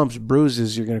get bumps,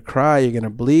 bruises. You're going to cry. You're going to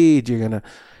bleed. You're going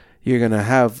to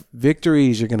have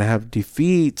victories. You're going to have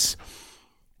defeats.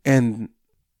 And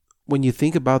when you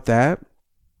think about that,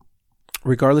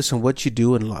 regardless of what you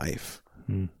do in life,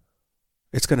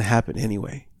 it's going to happen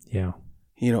anyway. Yeah.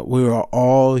 We are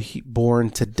all born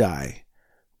to die.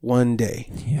 one day.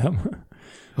 Yep.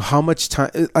 How much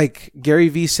time, like Gary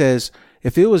Vee says,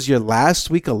 if it was your last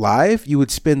week alive, you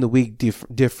would spend the week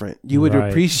different. You would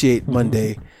appreciate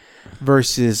Monday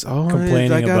versus,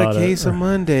 I got a case of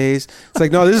Mondays. It's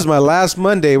like, no, this is my last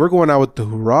Monday. We're going out with the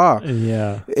hurrah.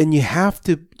 Yeah. And you have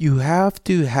to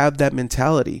have that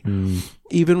mentality.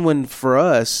 Even when, for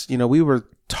us, we were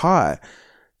taught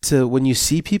to, when you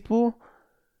see people,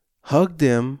 hug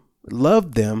them,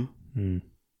 love them,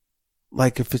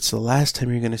 like if it's the last time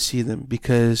you're going to see them,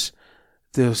 because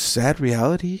the sad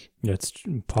reality, it's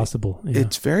possible. Yeah.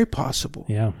 It's very possible.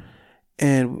 Yeah.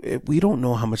 And we don't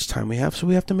know how much time we have, so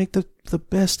we have to make the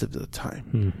best of the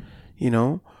time.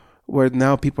 Where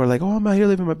now people are like, oh, I'm out here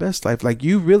living my best life. Like,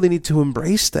 you really need to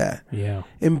embrace that. Yeah.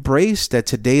 Embrace that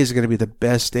today is going to be the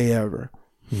best day ever.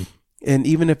 And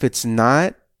even if it's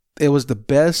not, it was the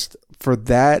best for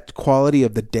that quality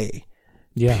of the day.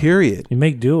 Yeah. Period. You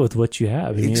make do with what you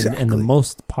have exactly. in the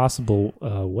most possible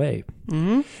way.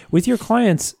 Mm-hmm. With your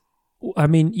clients, I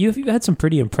mean, you've had some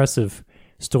pretty impressive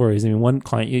stories. I mean, one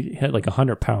client, you had like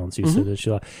 100 pounds. You said that she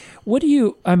lost.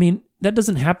 That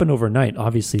doesn't happen overnight,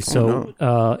 obviously. So,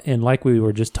 and like we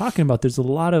were just talking about, there's a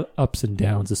lot of ups and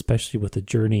downs, especially with the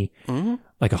journey.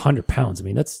 Like 100 pounds. I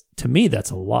mean, to me,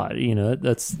 that's a lot.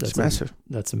 That's massive.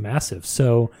 That's massive.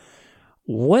 So,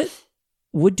 what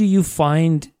do you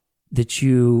find that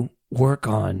you work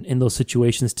on in those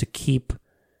situations to keep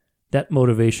that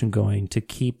motivation going, to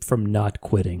keep from not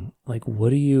quitting? Like,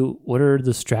 what are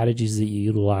the strategies that you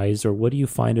utilize, or what do you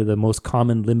find are the most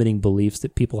common limiting beliefs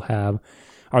that people have?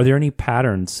 Are there any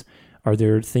patterns? Are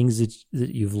there things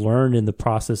that you've learned in the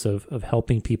process of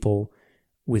helping people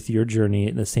with your journey,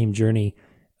 in the same journey?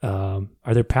 Are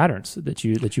there patterns that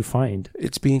you find?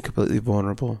 It's being completely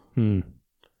vulnerable.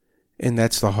 And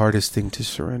that's the hardest thing to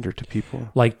surrender to people.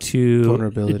 Like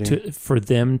vulnerability. For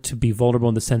them to be vulnerable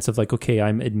in the sense of like, okay,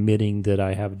 I'm admitting that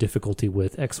I have difficulty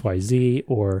with XYZ,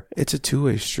 or... It's a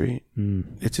two-way street.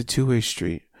 It's a two-way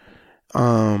street.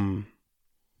 It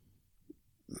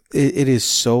is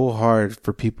so hard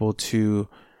for people to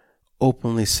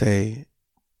openly say,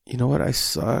 you know what, I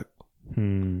suck.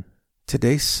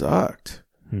 Today sucked.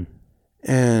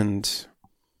 And...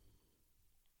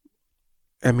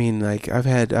 I mean, like, I've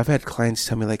had clients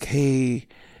tell me, like, hey,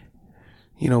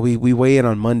 we weigh in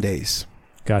on Mondays.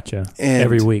 Gotcha. And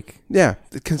every week. Yeah,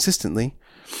 consistently,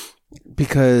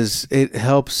 because it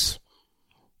helps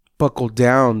buckle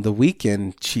down the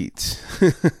weekend cheats.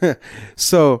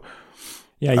 So,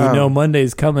 yeah,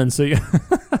 Monday's coming, so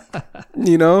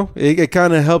it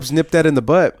kind of helps nip that in the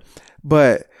butt.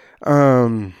 But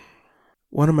one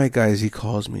of my guys, he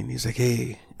calls me and he's like,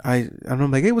 hey,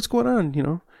 I'm like, hey, what's going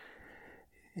on?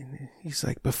 And he's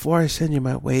like, before I send you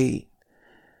my weight,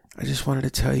 I just wanted to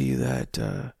tell you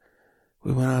that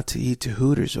we went out to eat to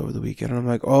Hooters over the weekend. And I'm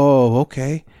like, oh,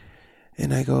 okay.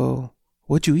 And I go,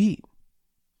 what'd you eat?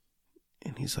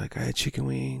 And he's like, I had chicken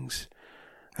wings,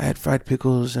 I had fried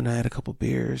pickles, and I had a couple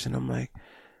beers. And I'm like,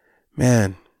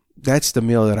 man, that's the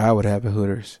meal that I would have at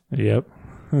Hooters. Yep.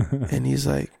 And he's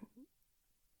like,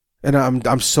 and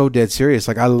I'm so dead serious.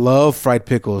 Like, I love fried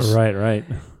pickles. Right.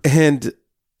 And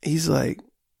he's like,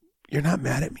 you're not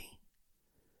mad at me?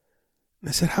 And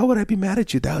I said, how would I be mad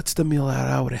at you? That's the meal that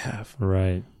I would have.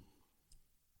 Right.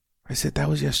 I said, that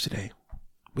was yesterday.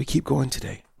 We keep going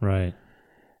today. Right.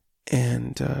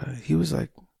 And he was like,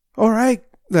 all right.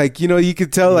 Like, you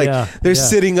could tell, like, they're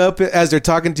sitting up as they're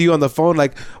talking to you on the phone,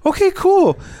 like, okay,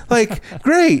 cool. Like,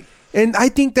 great. And I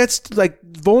think that's, like,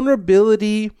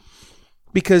 vulnerability,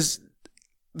 because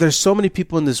there's so many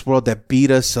people in this world that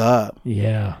beat us up.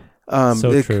 Yeah.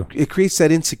 True. It creates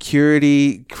that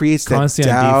insecurity, creates constantly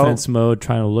that doubt. On defense mode,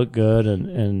 trying to look good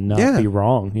and not be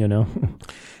wrong,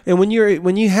 And when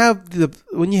you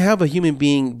have a human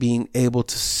being being able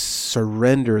to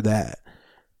surrender that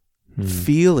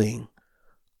feeling,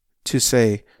 to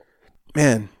say,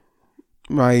 man,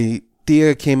 my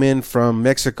tia came in from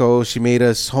Mexico, she made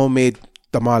us homemade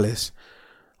tamales.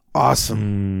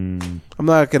 Awesome. I'm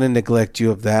not going to neglect you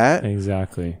of that.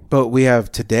 Exactly. But we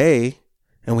have today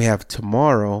and we have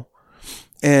tomorrow.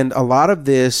 And a lot of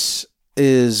this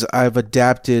is I've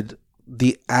adapted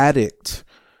the addict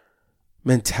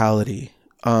mentality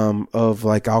of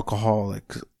like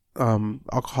alcoholics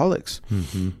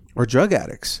or drug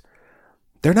addicts.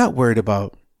 They're not worried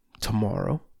about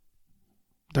tomorrow.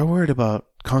 They're worried about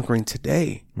conquering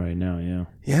today. Right now, yeah.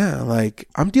 Yeah, like,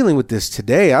 I'm dealing with this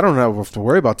today. I don't have to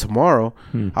worry about tomorrow.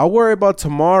 I'll worry about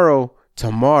tomorrow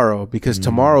because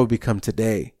tomorrow will become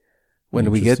today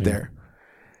when we get there.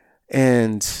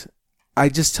 And I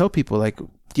just tell people, like,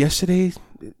 yesterday,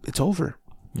 it's over.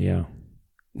 Yeah.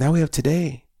 Now we have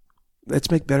today.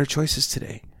 Let's make better choices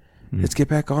today. Let's get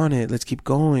back on it. Let's keep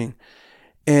going.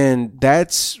 And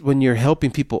that's when you're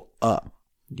helping people up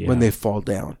when they fall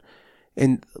down.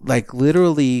 And like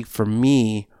literally for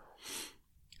me,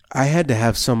 I had to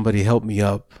have somebody help me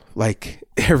up like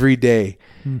every day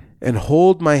and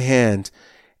hold my hand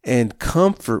and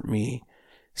comfort me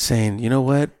saying, you know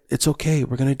what? It's okay.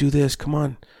 We're going to do this. Come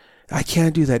on. I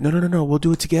can't do that. No. We'll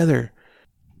do it together.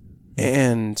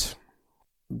 And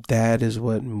that is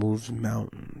what moves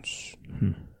mountains.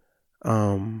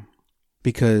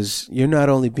 Because you're not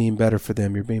only being better for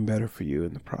them, you're being better for you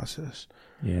in the process.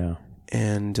 Yeah.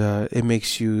 And it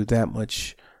makes you that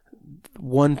much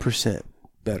 1%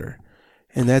 better.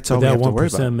 And that's all we have to worry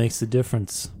about. That 1% makes the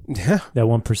difference. Yeah. That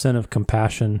 1% of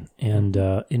compassion. And,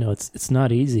 it's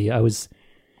not easy. I was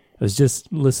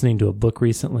just listening to a book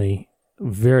recently,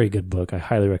 very good book. I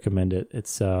highly recommend it.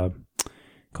 It's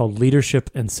called Leadership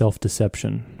and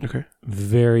Self-Deception. Okay.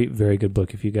 Very, very good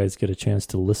book. If you guys get a chance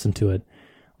to listen to it,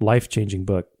 life-changing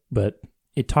book. But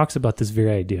it talks about this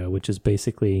very idea, which is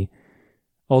basically,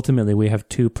 ultimately, we have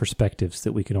two perspectives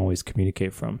that we can always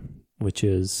communicate from, which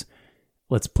is,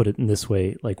 let's put it in this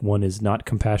way, like one is not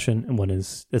compassion and one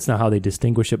is, that's not how they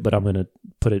distinguish it, but I'm going to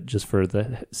put it just for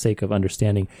the sake of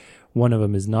understanding. One of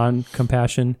them is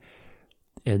non-compassion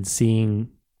and seeing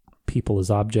people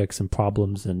as objects and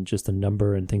problems and just a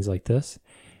number and things like this.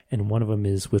 And one of them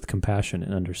is with compassion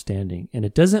and understanding. And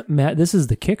it doesn't matter. This is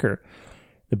the kicker.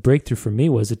 The breakthrough for me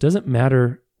was it doesn't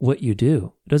matter what you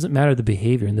do. It doesn't matter the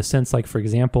behavior in the sense, like, for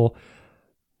example,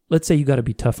 let's say you got to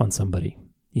be tough on somebody,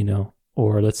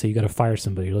 or let's say you got to fire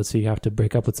somebody, or let's say you have to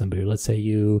break up with somebody, or let's say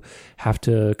you have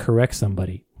to correct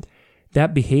somebody.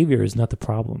 That behavior is not the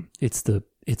problem. It's the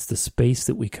space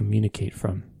that we communicate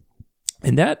from.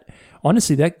 And that,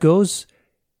 honestly, that goes,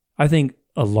 I think,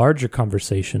 a larger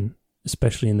conversation,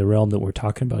 especially in the realm that we're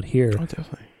talking about here. Oh,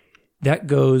 definitely. That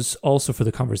goes also for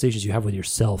the conversations you have with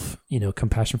yourself,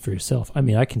 compassion for yourself. I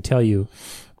mean, I can tell you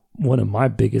one of my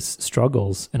biggest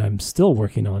struggles, and I'm still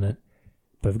working on it,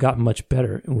 but I've gotten much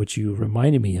better, and what you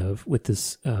reminded me of with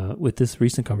this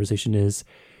recent conversation is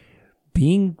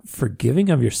being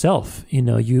forgiving of yourself.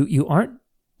 You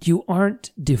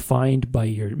aren't defined by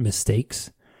your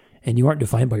mistakes, and you aren't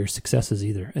defined by your successes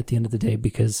either at the end of the day,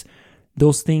 because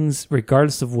those things,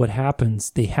 regardless of what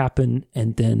happens, they happen,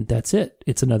 and then that's it.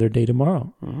 It's another day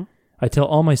tomorrow. Mm-hmm. I tell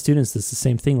all my students this, the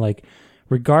same thing, like,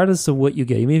 regardless of what you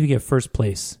get, even if you get first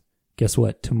place, guess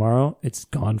what? Tomorrow, it's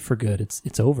gone for good.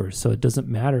 It's over. So it doesn't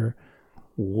matter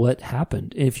what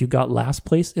happened. If you got last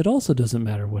place, it also doesn't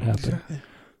matter what happened. Exactly.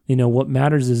 What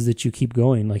matters is that you keep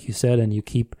going, like you said, and you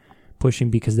keep pushing,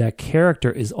 because that character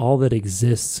is all that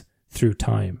exists through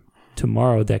time.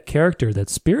 Tomorrow, that character, that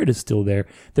spirit is still there.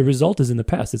 The result is in the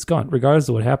past. It's gone. Regardless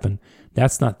of what happened,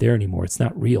 that's not there anymore. It's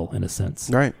not real in a sense.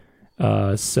 Right.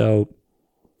 So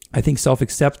I think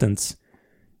self-acceptance,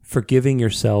 forgiving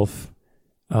yourself,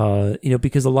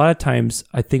 because a lot of times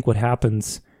I think what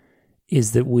happens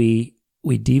is that we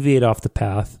deviate off the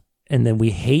path, and then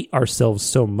we hate ourselves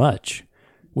so much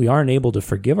we aren't able to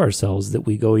forgive ourselves that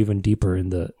we go even deeper in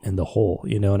the hole,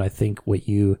 and I think what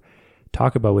you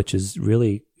talk about, which is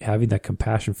really having that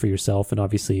compassion for yourself and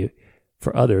obviously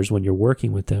for others when you're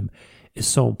working with them, is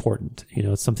so important.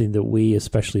 It's something that we,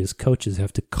 especially as coaches,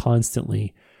 have to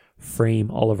constantly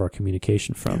frame all of our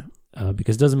communication from,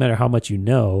 because it doesn't matter how much you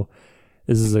know.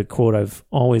 This is a quote I've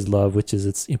always loved, which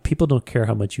is, people don't care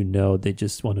how much you know, they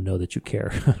just want to know that you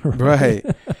care. Right.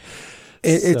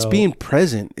 It's being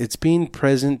present. It's being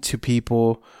present to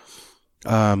people,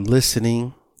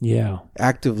 listening. Yeah.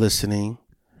 Active listening.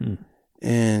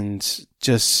 And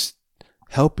just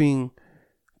helping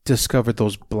discover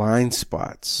those blind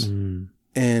spots.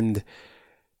 And,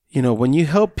 when you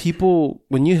help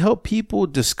people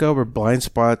discover blind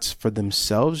spots for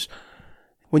themselves,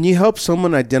 when you help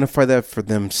someone identify that for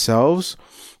themselves,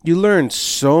 you learn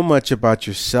so much about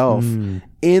yourself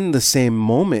in the same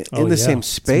moment, in the same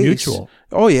space. It's mutual.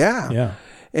 Oh yeah. Yeah.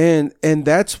 And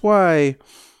that's why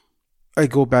I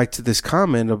go back to this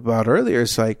comment about earlier.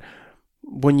 It's like,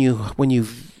 when you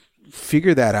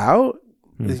figure that out,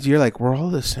 you're like, we're all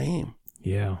the same.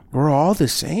 Yeah. We're all the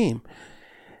same.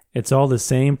 It's all the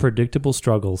same predictable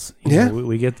struggles.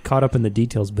 We get caught up in the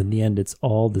details, but in the end, it's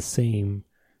all the same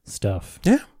stuff.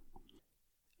 Yeah.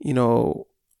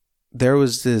 There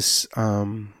was this,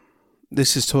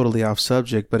 this is totally off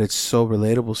subject, but it's so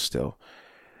relatable still.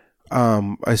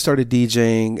 I started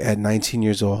DJing at 19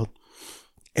 years old,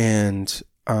 and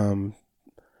the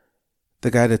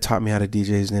guy that taught me how to DJ,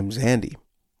 his name is Andy.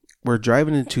 We're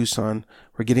driving in Tucson.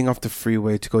 We're getting off the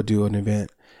freeway to go do an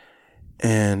event,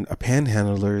 and a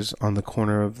panhandler's on the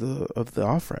corner of the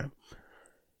off ramp,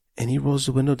 And he rolls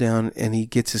the window down and he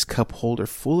gets his cup holder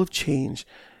full of change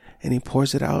and he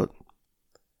pours it out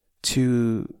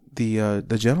to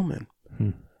the gentleman.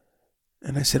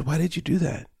 And I said, why did you do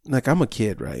that? Like, I'm a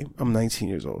kid, right? I'm 19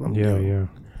 years old. I'm young. Yeah.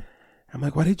 I'm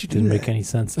like, why did you do Didn't that? make any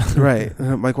sense. Right. And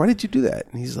I'm like, why did you do that?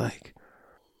 And he's like,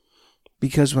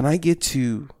 because when I get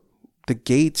to the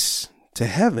gates to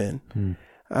heaven,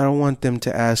 I don't want them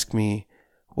to ask me,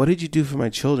 what did you do for my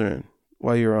children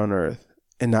while you're on earth?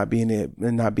 And not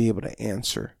be able to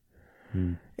answer.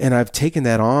 And I've taken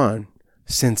that on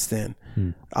since then.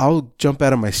 I'll jump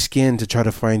out of my skin to try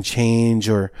to find change,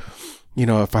 or, you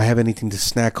know, if I have anything to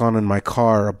snack on in my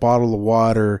car, a bottle of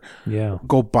water,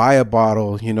 go buy a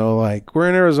bottle, you know, like we're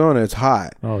in Arizona, it's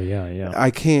hot. Oh yeah.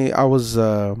 I was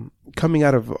coming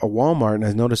out of a Walmart and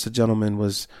I noticed a gentleman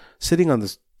was sitting on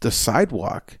the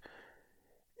sidewalk.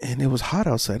 And it was hot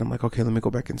outside. I'm like, okay, let me go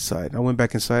back inside. I went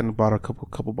back inside and bought a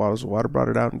couple bottles of water, brought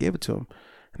it out and gave it to him.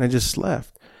 And I just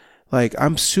left. Like,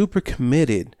 I'm super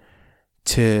committed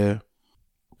to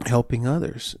helping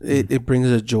others. It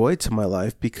brings a joy to my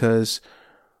life because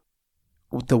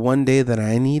the one day that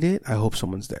I need it, I hope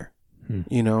someone's there,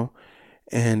 you know?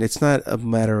 And it's not a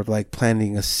matter of like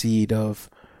planting a seed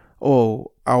of,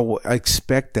 I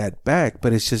expect that back,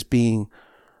 but it's just being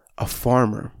a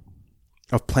farmer,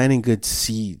 of planting good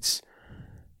seeds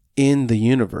in the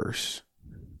universe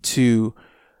to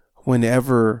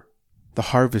whenever the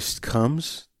harvest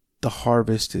comes, the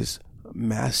harvest is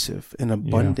massive and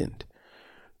abundant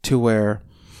to where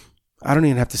I don't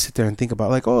even have to sit there and think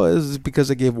about like, oh, this is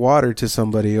because I gave water to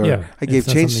somebody or I gave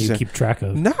change to you keep track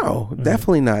of. No,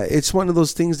 definitely not. It's one of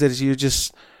those things that you're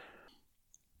just,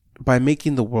 by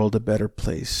making the world a better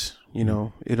place, you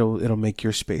know, it'll make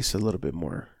your space a little bit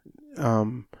more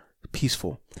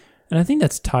peaceful. And I think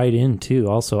that's tied in too.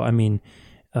 Also, I mean,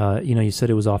 you know, you said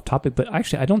it was off topic, but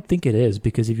actually I don't think it is,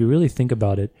 because if you really think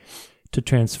about it, to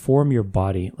transform your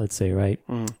body, let's say, right?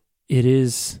 It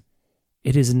is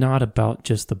not about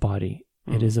just the body.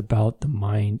 It is about the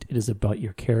mind. It is about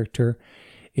your character.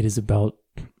 It is about,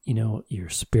 you know, your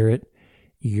spirit,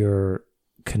 your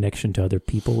connection to other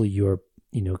people, your,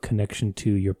 you know, connection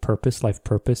to your purpose, life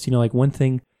purpose. You know, like one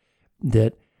thing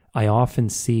that I often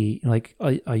see, like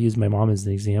I use my mom as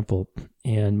an example,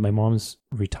 and my mom's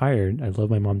retired. I love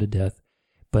my mom to death,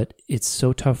 but it's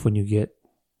so tough when you get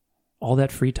all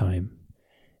that free time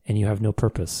and you have no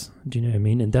purpose. Do you know what I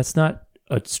mean? And that's not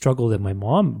a struggle that my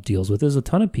mom deals with. There's a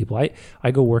ton of people.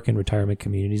 I go work in retirement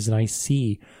communities and I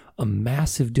see a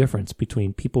massive difference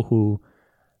between people who,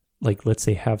 like, let's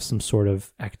say have some sort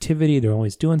of activity. They're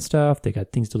always doing stuff. They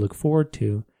got things to look forward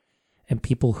to, and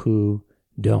people who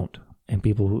don't. And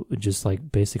people who just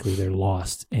like basically they're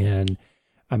lost. And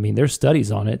I mean, there's studies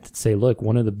on it that say, look,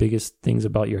 one of the biggest things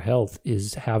about your health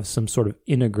is have some sort of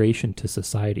integration to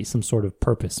society, some sort of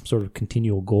purpose, some sort of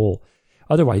continual goal.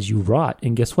 Otherwise, you rot.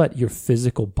 And guess what? Your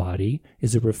physical body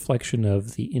is a reflection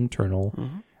of the internal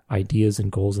ideas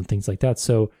and goals and things like that.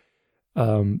 So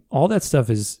all that stuff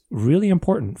is really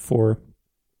important for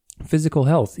physical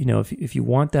health. You know, if you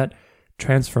want that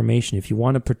transformation, if you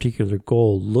want a particular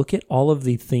goal, look at all of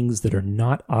the things that are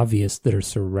not obvious that are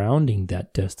surrounding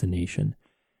that destination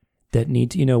that need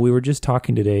to, you know, we were just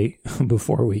talking today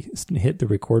before we hit the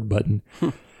record button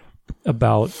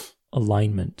about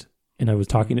alignment. And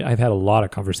I've had a lot of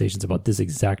conversations about this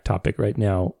exact topic right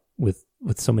now with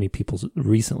so many people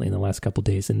recently in the last couple of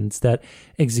days. And it's that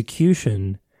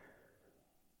execution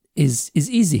is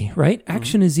easy, right?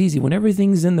 Action is easy. When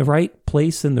everything's in the right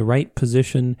place, in the right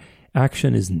position,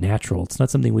 action is natural. It's not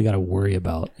something we got to worry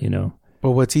about, you know.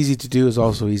 But what's easy to do is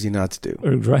also easy not to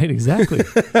do. Right, exactly.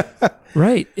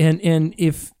 Right. And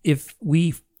if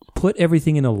we put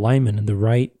everything in alignment in the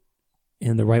right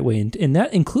way, and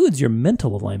that includes your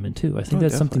mental alignment too. I think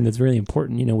that's something that's really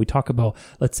important. You know, we talk about,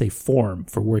 let's say, form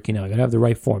for working out. You got to have the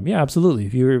right form. Yeah, absolutely.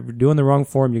 If you're doing the wrong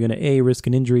form, you're going to A, risk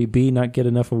an injury, B, not get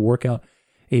enough of a workout,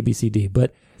 A, B, C, D.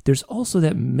 But there's also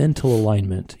that mental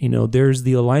alignment. You know, there's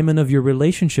the alignment of your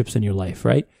relationships in your life,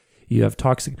 right? You have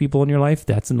toxic people in your life,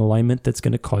 that's an alignment that's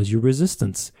going to cause you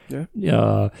resistance.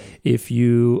 Yeah. If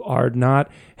you are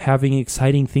not having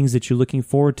exciting things that you're looking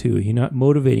forward to, you're not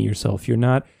motivating yourself, you're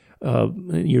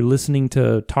you're listening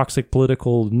to toxic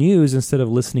political news instead of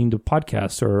listening to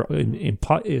podcasts or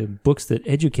in books that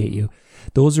educate you.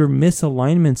 Those are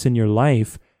misalignments in your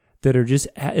life that are just,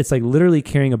 it's like literally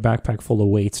carrying a backpack full of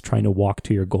weights trying to walk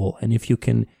to your goal. And if you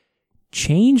can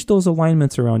change those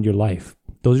alignments around your life,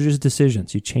 those are just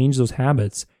decisions, you change those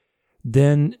habits,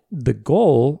 then the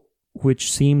goal,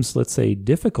 which seems, let's say,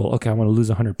 difficult, okay, I want to lose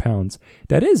 100 pounds.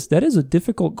 That is a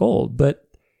difficult goal, but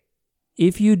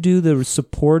if you do the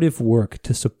supportive work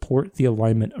to support the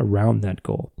alignment around that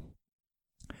goal,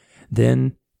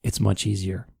 then it's much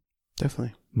easier.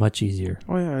 Definitely. Much easier.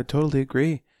 Oh, yeah, I totally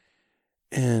agree.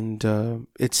 And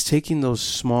it's taking those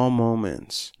small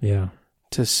moments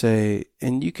to say,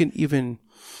 and you can even,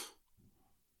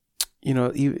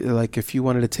 like if you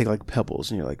wanted to take like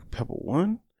pebbles and you're like, pebble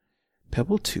 1,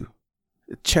 pebble 2,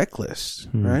 a checklist,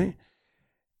 right?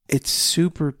 It's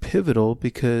super pivotal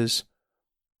because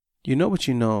you know what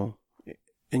you know,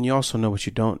 and you also know what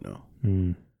you don't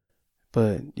know.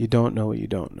 But you don't know what you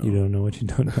don't know. You don't know what you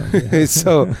don't know. Yeah.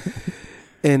 So,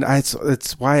 and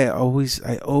it's why I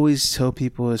always tell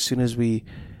people as soon as we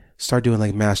start doing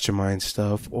like mastermind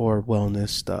stuff or wellness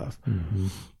stuff,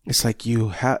 it's like you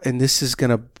have, and this is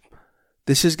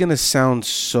gonna sound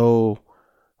so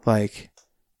like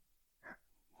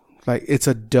it's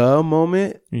a duh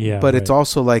moment, but it's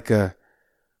also like a,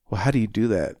 well, how do you do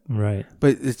that? Right.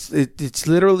 But it's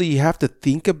literally, you have to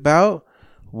think about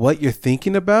what you're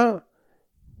thinking about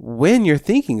when you're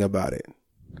thinking about it.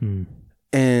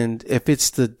 And if it's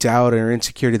the doubt or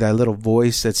insecurity, that little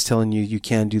voice that's telling you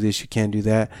can't do this, you can't do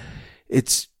that,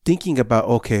 it's thinking about,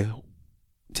 okay,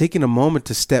 taking a moment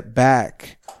to step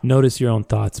back. Notice your own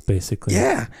thoughts, basically.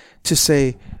 Yeah. To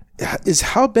say,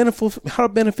 how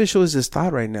beneficial is this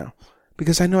thought right now?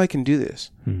 Because I know I can do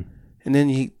this. And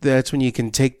then that's when you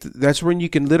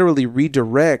can literally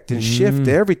redirect and shift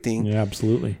everything. Yeah,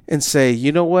 absolutely. And say,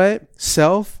 you know what,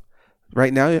 self,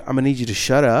 right now, I'm going to need you to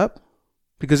shut up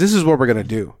because this is what we're going to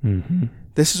do.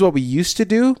 This is what we used to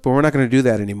do, but we're not going to do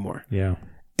that anymore. Yeah.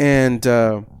 And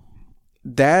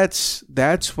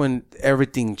that's when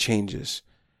everything changes.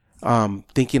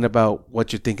 Thinking about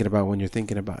what you're thinking about when you're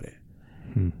thinking about it.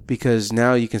 Because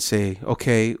now you can say,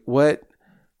 okay, what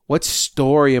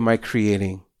story am I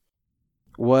creating?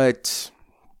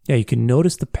 Yeah, you can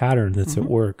notice the pattern that's at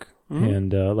work.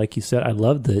 And like you said, I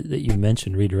love that you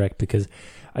mentioned redirect, because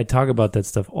I talk about that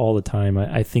stuff all the time.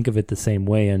 I think of it the same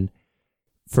way. And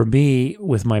for me,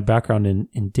 with my background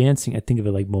in dancing, I think of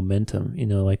it like momentum.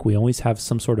 Like we always have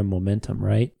some sort of momentum,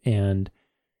 right? And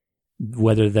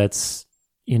whether that's,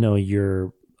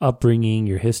 your upbringing,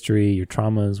 your history, your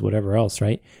traumas, whatever else,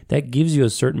 right? That gives you a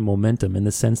certain momentum in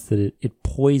the sense that it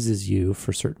poises you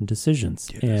for certain decisions.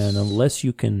 Yes. And unless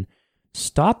you can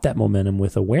stop that momentum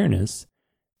with awareness,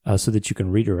 so that you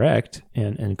can redirect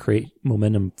and create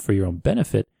momentum for your own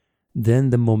benefit,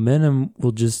 then the momentum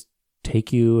will just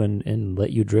take you and let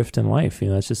you drift in life.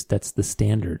 That's the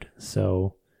standard.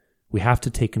 So we have to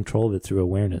take control of it through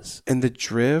awareness. And the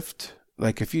drift,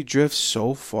 like if you drift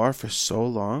so far for so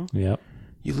long,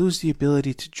 you lose the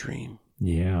ability to dream.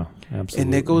 Yeah, absolutely.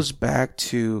 And it goes back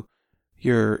to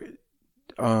your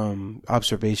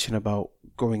observation about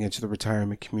going into the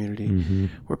retirement community,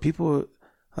 where people,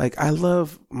 like, I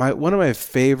love one of my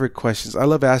favorite questions. I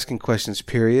love asking questions,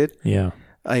 period. Yeah.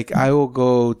 Like I will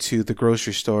go to the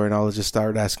grocery store and I'll just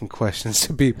start asking questions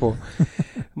to people.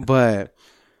 But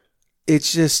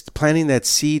it's just planting that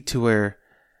seed to where,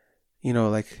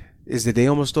 like, is the day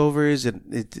almost over? Is it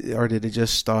or did it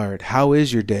just start? How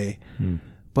is your day?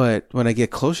 But when I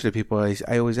get closer to people,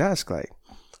 I always ask, like,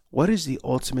 what is the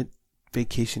ultimate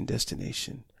vacation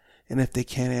destination? And if they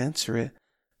can't answer it,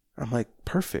 I'm like,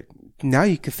 perfect. Now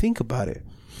you can think about it.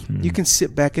 You can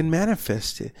sit back and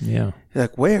manifest it. Yeah.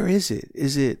 Like, where is it?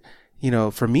 Is it,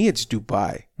 for me, it's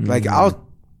Dubai. Like, I'll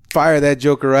fire that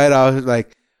joker right out.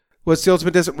 Like, what's the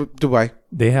ultimate destination? Dubai.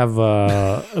 They have,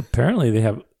 apparently they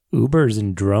have Ubers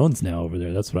and drones now over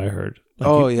there. That's what I heard.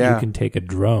 Like you can take a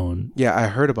drone. Yeah, I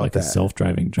heard about like that. Like a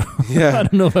self-driving drone. Yeah. I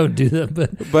don't know if I would do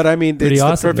that, but I mean, it's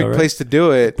awesome, the perfect place to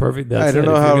do it. Perfect. That's I don't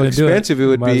know how expensive it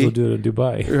would might be. As well do it in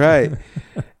Dubai. Right.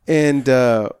 And,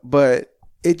 but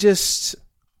it just,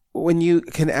 when you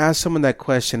can ask someone that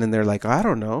question and they're like, I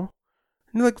don't know.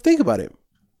 And you're like, think about it.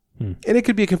 And it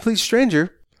could be a complete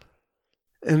stranger.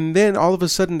 And then all of a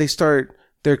sudden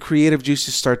their creative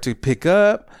juices start to pick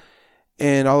up.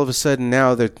 And all of a sudden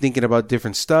now they're thinking about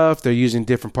different stuff. They're using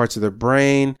different parts of their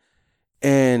brain.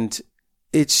 And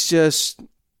it's just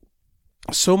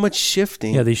so much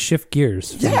shifting. Yeah, they shift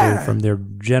gears from their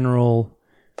general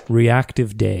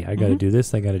reactive day. I got to do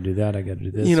this. I got to do that. I got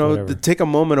to do this. Take a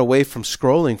moment away from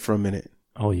scrolling for a minute.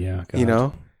 Oh, yeah.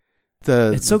 God.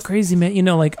 It's so crazy, man.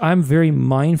 Like I'm very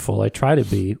mindful. I try to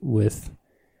be with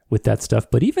that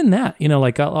stuff. But even that,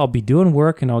 like I'll be doing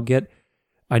work and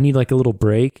I need like a little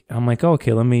break. I'm like, oh,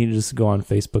 okay, let me just go on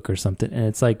Facebook or something. And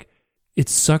it's like, it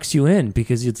sucks you in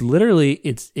because it's literally,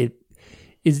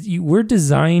 we're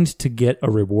designed to get a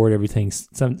reward every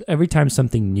time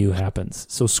something new happens.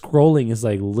 So scrolling is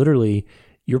like literally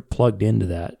you're plugged into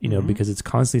that, because it's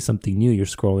constantly something new. You're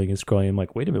scrolling and scrolling. I'm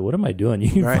like, wait a minute, what am I doing?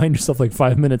 You find yourself like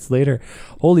 5 minutes later,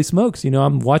 holy smokes,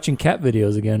 I'm watching cat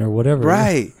videos again or whatever.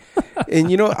 Right.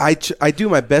 And I do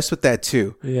my best with that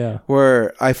too. Yeah.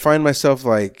 Where I find myself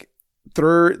like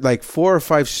 4 or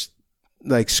 5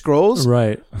 like scrolls.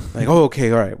 Right. Like, oh,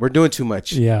 okay, all right, we're doing too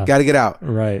much. Yeah. Got to get out.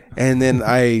 Right. And then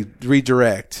I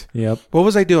redirect. Yep. What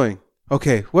was I doing?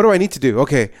 Okay, what do I need to do?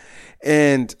 Okay.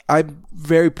 And I'm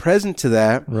very present to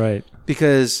that. Right.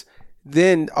 Because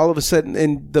then all of a sudden,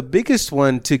 and the biggest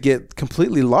one to get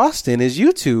completely lost in is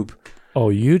YouTube. Oh,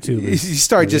 YouTube. You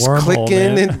start just wormhole,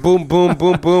 clicking man. and boom, boom,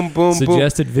 boom, boom, boom,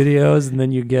 Suggested videos, and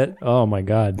then you get, oh my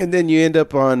God. and then you end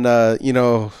up on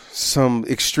some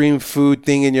extreme food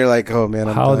thing, and you're like, oh man,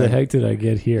 How the heck did I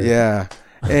get here? Yeah,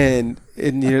 and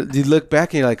you look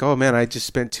back and you're like, oh man, I just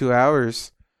spent 2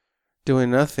 hours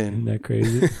doing nothing. Isn't that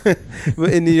crazy? And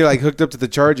then you're like hooked up to the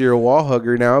charger, you're a wall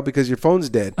hugger now because your phone's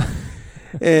dead.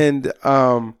 And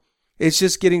it's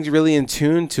just getting really in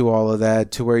tune to all of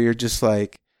that, to where you're just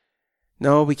like,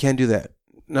 no, we can't do that.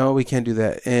 No, we can't do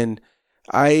that. And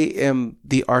I am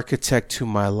the architect to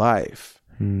my life.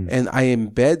 And I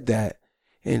embed that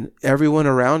in everyone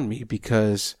around me,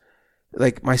 because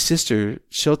like my sister,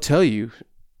 she'll tell you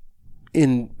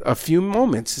in a few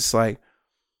moments, it's like,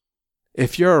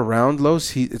 if you're around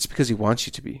Los, it's because he wants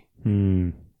you to be.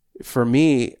 For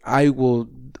me, I will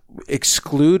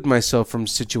exclude myself from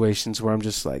situations where I'm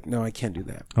just like, no, I can't do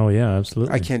that. Oh yeah,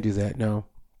 absolutely. I can't do that. No.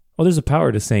 Well, there's a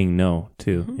power to saying no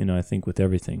too. I think with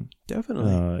everything.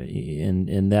 Definitely.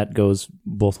 And that goes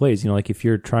both ways. Like if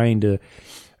you're trying to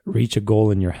reach a goal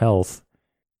in your health,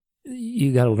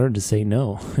 you got to learn to say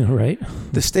no, right?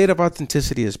 The state of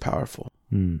authenticity is powerful.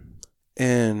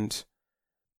 And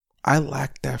I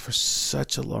lacked that for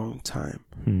such a long time.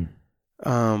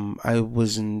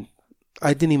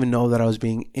 I didn't even know that I was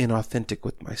being inauthentic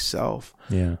with myself.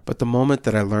 Yeah. But the moment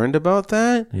that I learned about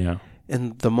that, yeah,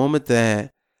 and the moment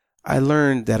that I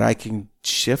learned that I can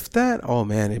shift that, oh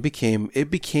man, it became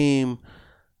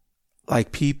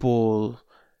like people,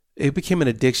 it became an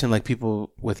addiction, like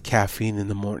people with caffeine in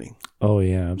the morning. Oh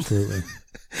yeah, absolutely.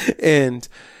 And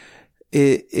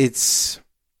it's,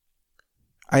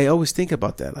 I always think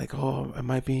about that, like, oh,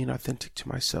 am I being authentic to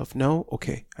myself? No?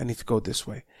 Okay, I need to go this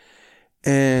way.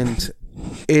 And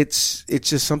it's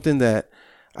just something that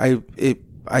I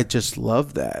just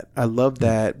love that. I love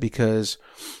that because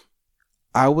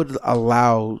I would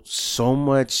allow so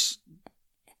much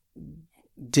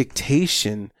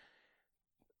dictation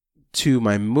to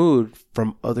my mood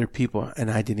from other people,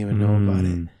 and I didn't even know about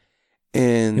it.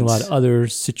 And a lot of other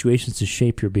situations to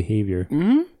shape your behavior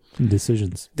and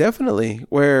decisions. Definitely,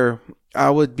 where I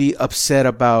would be upset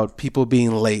about people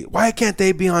being late. Why can't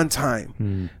they be on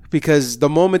time? Because the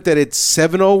moment that it's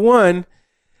 7:01,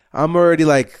 I'm already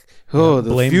like, oh,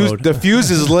 the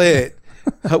fuse is lit.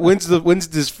 When's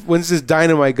this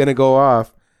dynamite gonna go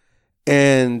off?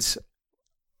 And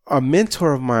a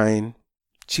mentor of mine,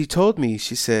 she told me,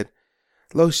 she said,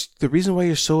 Los, the reason why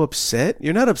you're so upset,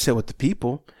 you're not upset with the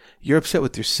people, you're upset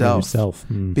with yourself.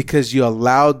 Because you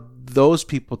allowed those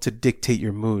people to dictate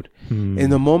your mood. In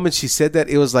the moment she said that,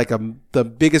 it was like the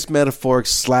biggest metaphoric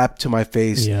slap to my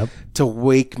face to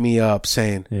wake me up,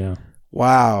 saying,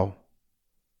 wow,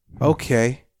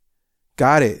 okay,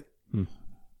 got it.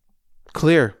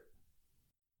 Clear.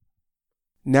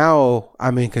 Now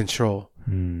I'm in control.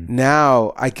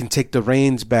 Now I can take the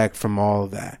reins back from all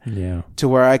of that. To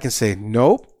where I can say,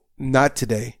 nope, not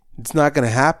today. It's not going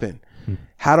to happen.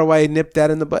 How do I nip that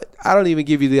in the butt? I don't even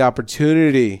give you the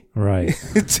opportunity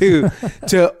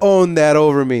to own that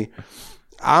over me.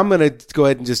 I'm going to go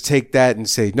ahead and just take that and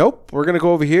say, nope, we're going to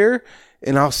go over here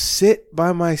and I'll sit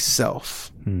by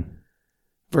myself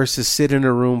versus sit in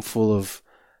a room full of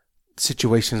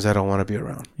situations I don't want to be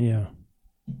around. Yeah.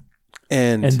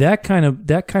 And that kind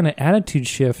of attitude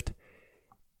shift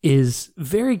is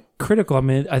very critical. I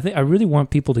mean, I really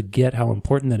want people to get how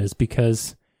important that is,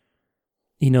 because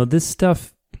this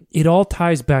stuff, it all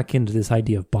ties back into this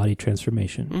idea of body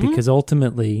transformation. Because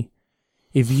ultimately,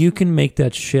 if you can make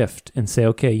that shift and say,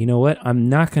 okay, you know what? I'm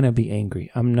not going to be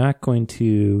angry. I'm not going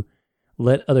to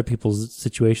let other people's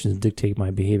situations dictate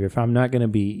my behavior. If I'm not going to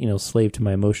be, slave to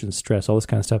my emotions, stress, all this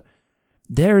kind of stuff.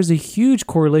 There is a huge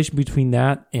correlation between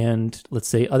that and, let's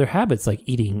say, other habits like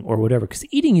eating or whatever. Because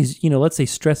eating is, let's say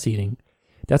stress eating,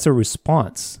 that's a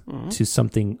response to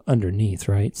something underneath,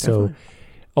 right? Definitely. So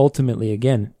ultimately,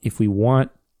 again, if we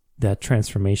want that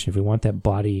transformation, if we want that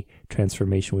body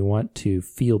transformation, we want to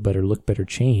feel better, look better,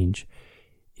 change,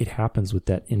 it happens with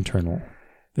that internal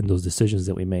and those decisions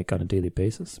that we make on a daily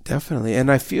basis. Definitely.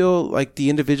 And I feel like the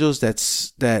individuals that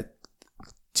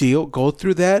go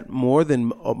through that more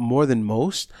than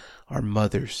most are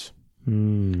mothers.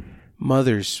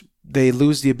 Mothers, they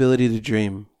lose the ability to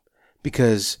dream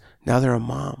because now they're a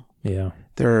mom. Yeah.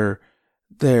 They're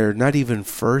they're not even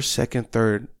first, second,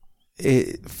 third.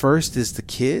 First is the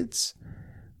kids,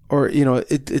 or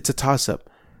it's a toss up.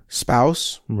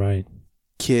 Spouse, right?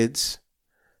 Kids,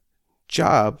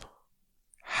 job,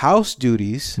 house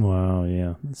duties. Wow,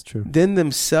 yeah, that's true. Then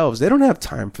themselves. They don't have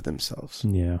time for themselves.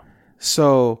 Yeah.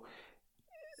 So,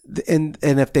 and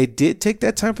if they did take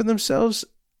that time for themselves,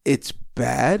 it's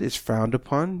bad. It's frowned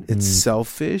upon. It's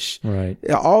selfish. Right.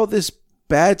 All this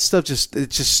bad stuff just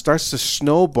starts to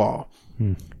snowball.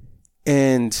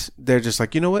 And they're just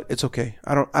like, you know what? It's okay.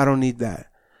 I don't need that.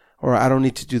 Or I don't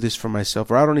need to do this for myself.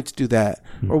 Or I don't need to do that.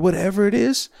 Or whatever it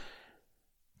is.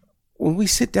 When we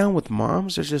sit down with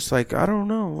moms, they're just like, I don't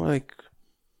know. Like,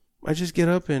 I just get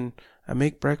up and I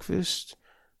make breakfast.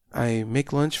 I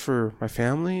make lunch for my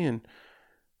family. And,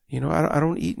 I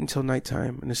don't eat until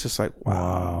nighttime. And it's just like,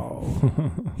 wow.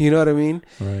 You know what I mean?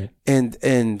 Right.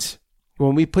 And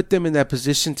when we put them in that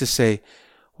position to say,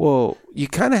 well, you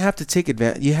kind of have to take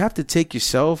advantage. You have to take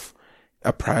yourself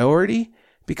a priority,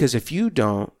 because if you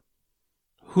don't,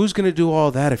 who's going to do all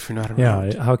that if you're not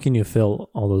around? Yeah. How can you fill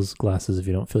all those glasses if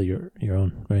you don't fill your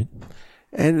own, right?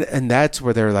 And that's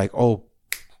where they're like, oh,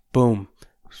 boom,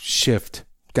 shift,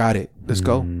 got it, let's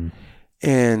go.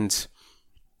 And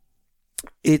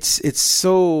it's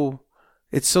so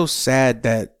sad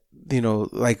that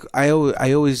like I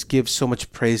always give so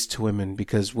much praise to women,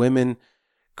 because women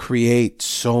create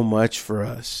so much for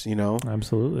us,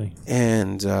 Absolutely.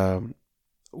 And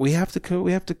we have to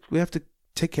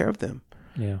take care of them.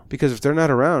 Yeah. Because if they're not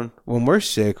around when we're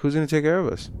sick, who's going to take care of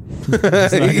us?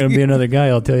 It's not going to be another guy,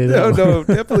 I'll tell you that. No,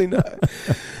 definitely not.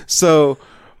 So,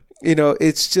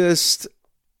 it's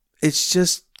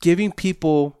just giving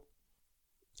people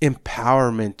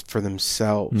empowerment for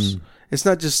themselves. It's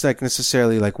not just like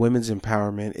necessarily like women's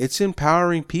empowerment. It's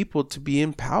empowering people to be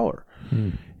in power.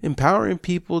 Empowering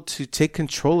people to take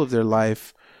control of their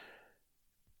life.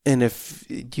 And if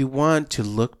you want to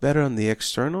look better on the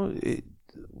external,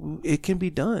 it can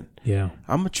be done. Yeah.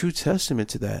 I'm a true testament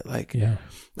to that. Like, yeah.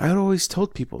 I had always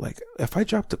told people, like, if I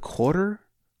dropped a quarter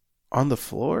on the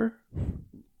floor,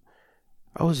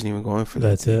 I wasn't even going for that.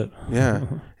 That's it. Yeah.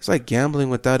 It's like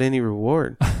gambling without any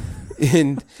reward.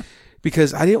 And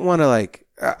because I didn't want to,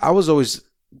 I was always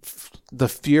the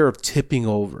fear of tipping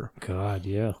over. God,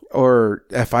 yeah. Or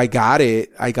if I got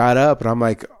up and I'm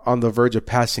like on the verge of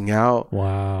passing out.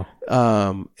 Wow.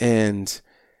 And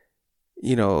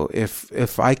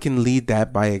if I can lead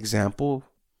that by example,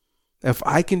 if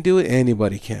I can do it,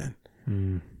 anybody can.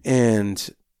 And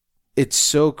it's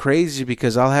so crazy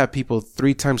because I'll have people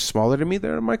 3 times smaller than me that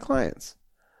are my clients,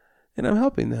 and I'm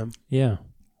helping them. Yeah.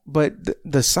 But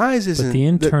the size isn't. But the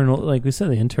internal, like we said,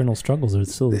 the internal struggles are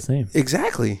still the same.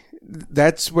 Exactly.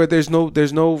 That's where there's no face.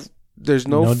 There's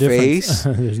no difference.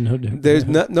 There's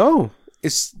no.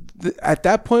 It's at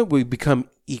that point we become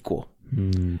equal.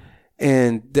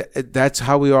 And that's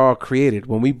how we are all created.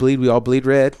 When we bleed, we all bleed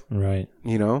red. Right.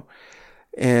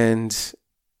 And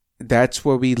that's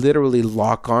where we literally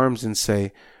lock arms and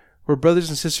say, we're brothers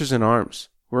and sisters in arms.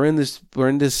 We're in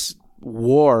this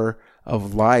war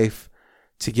of life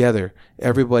together.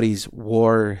 Everybody's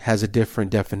war has a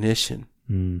different definition.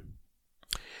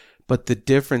 But the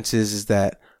difference is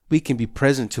that we can be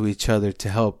present to each other to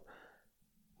help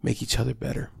make each other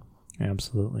better.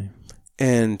 Absolutely.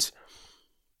 And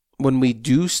when we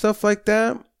do stuff like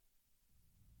that,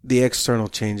 the external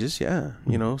changes. Yeah.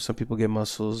 Some people get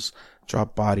muscles,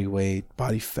 drop body weight,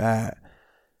 body fat.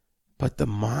 But the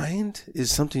mind is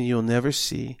something you'll never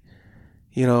see.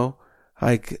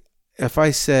 Like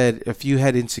if you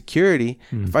had insecurity,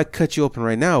 if I cut you open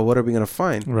right now, what are we going to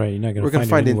find? Right. You're not We're going to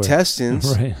find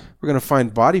intestines. Right. We're going to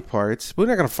find body parts. We're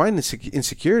not going to find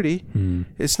insecurity.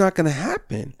 It's not going to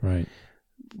happen. Right.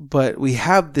 But we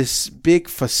have this big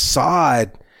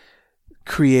facade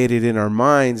created in our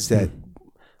minds that,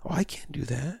 I can't do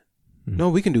that. No,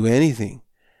 we can do anything.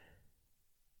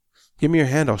 Give me your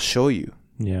hand, I'll show you.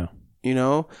 Yeah.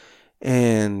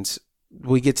 And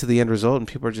we get to the end result and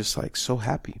people are just like so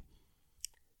happy.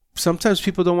 Sometimes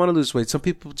people don't want to lose weight. Some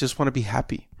people just want to be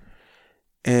happy.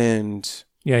 And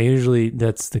yeah, usually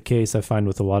that's the case. I find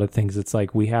with a lot of things, it's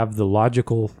like we have the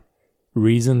logical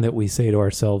reason that we say to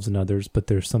ourselves and others, but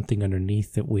there's something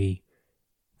underneath that we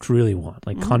really want,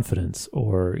 like confidence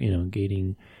or,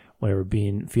 gaining whatever,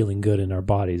 feeling good in our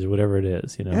bodies or whatever it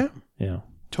is, Yeah.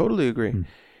 Totally agree.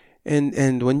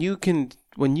 And when you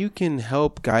can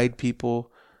help guide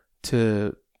people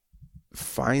to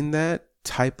find that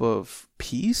type of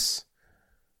peace,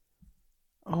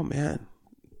 oh man,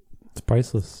 it's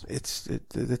priceless. It's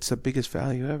the biggest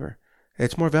value ever.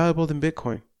 It's more valuable than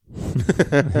Bitcoin.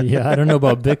 Yeah, I don't know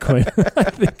about Bitcoin. I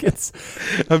think it's.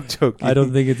 I'm joking. I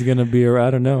don't think it's gonna be.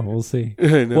 I don't know. We'll see.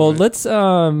 No, Well, let's.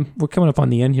 We're coming up on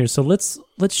the end here, so let's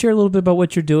share a little bit about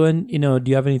what you're doing. Do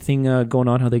you have anything going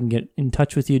on? How they can get in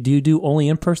touch with you? Do you do only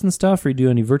in person stuff, or you do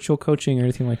any virtual coaching or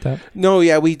anything like that? No,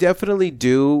 yeah, we definitely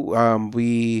do.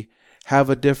 We have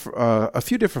a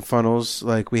few different funnels.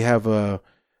 Like we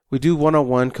do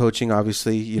one-on-one coaching.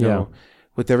 Obviously, you know,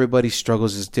 with everybody's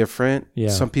struggles is different. Yeah.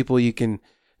 Some people you can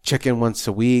check in once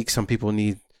a week. Some people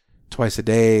need twice a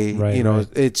day. Right,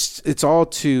 it's all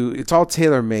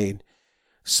tailor made.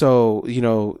 So,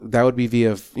 that would be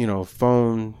via,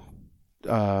 phone,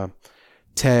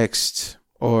 text,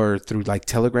 or through like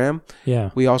Telegram.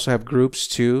 Yeah. We also have groups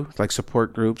too, like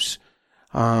support groups,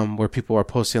 where people are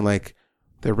posting like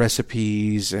their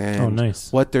recipes and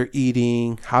what they're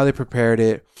eating, how they prepared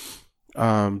it.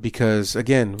 Because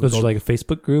again, those are like a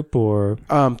Facebook group or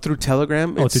through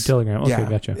Telegram. Through Telegram. Okay, yeah.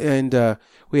 Gotcha. And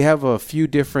we have a few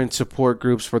different support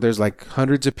groups where there's like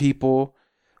hundreds of people,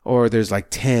 or there's like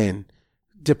 10,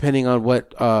 depending on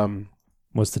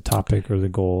what's the topic or the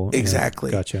goal.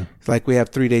 Exactly. Yeah, gotcha. Like we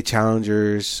have 3-day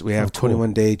challengers, we have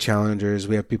 21-day challengers,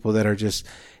 we have people that are just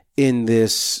in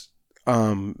this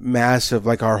massive,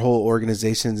 like our whole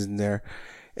organization's in there,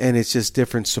 and it's just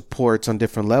different supports on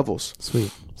different levels.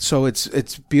 Sweet. So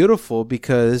it's beautiful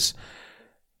because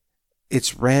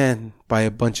it's ran by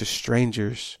a bunch of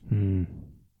strangers, and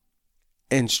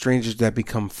strangers that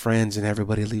become friends, and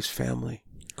everybody leaves family.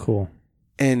 Cool.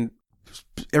 And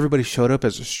everybody showed up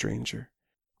as a stranger,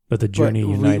 but the journey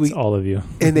unites all of you,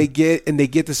 and they get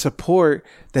the support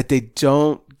that they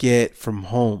don't get from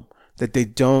home, that they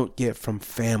don't get from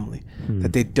family,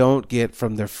 that they don't get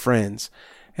from their friends.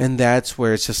 And that's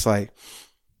where it's just like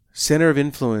center of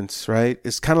influence, right?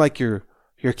 It's kind of like your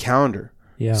calendar.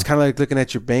 Yeah. It's kind of like looking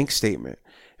at your bank statement.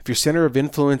 If your center of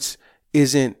influence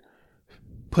isn't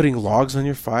putting logs on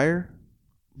your fire,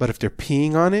 but if they're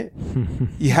peeing on it,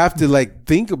 you have to like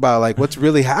think about like what's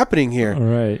really happening here. All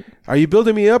right. Are you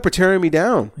building me up or tearing me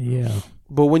down? Yeah.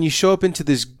 But when you show up into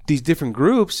these different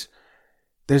groups,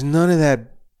 there's none of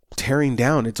that tearing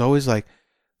down. It's always like,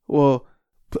 well,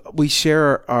 we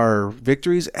share our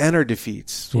victories and our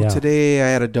defeats. Well, today I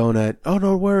had a donut. Oh,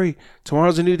 don't worry.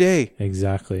 Tomorrow's a new day.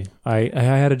 Exactly. I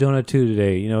had a donut too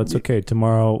today. It's okay.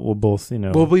 Tomorrow we'll both,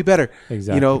 we'll be better.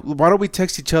 Exactly. Why don't we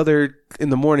text each other in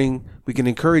the morning? We can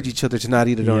encourage each other to not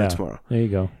eat a donut tomorrow. There you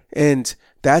go. And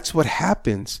that's what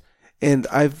happens. And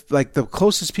I've like the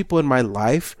closest people in my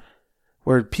life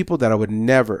were people that I would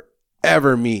never,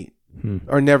 ever meet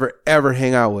or never, ever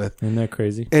hang out with. Isn't that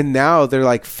crazy? And now they're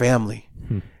like family.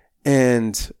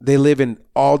 And they live in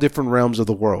all different realms of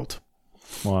the world.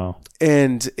 Wow.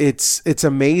 And it's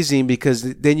amazing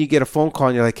because then you get a phone call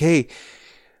and you're like, hey,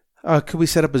 could we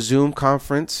set up a Zoom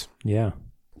conference? Yeah.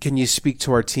 Can you speak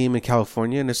to our team in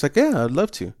California? And it's like, yeah, I'd love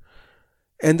to.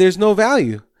 And there's no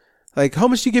value. Like, how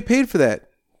much do you get paid for that?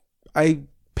 I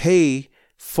pay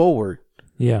forward.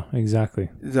 Yeah, exactly.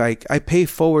 Like, I pay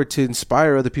forward to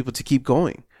inspire other people to keep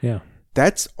going. Yeah.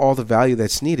 That's all the value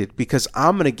that's needed because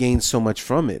I'm going to gain so much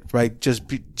from it, right? Just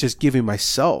giving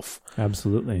myself.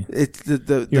 Absolutely. It's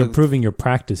you're improving your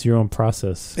practice, your own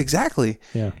process. Exactly.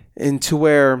 Yeah. And to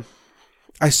where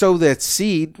I sow that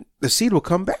seed, the seed will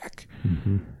come back.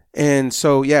 And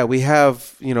so, yeah, we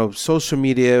have, social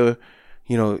media,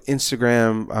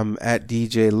 Instagram, I'm at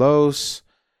DJ Los,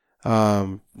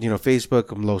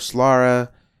 Facebook, I'm Los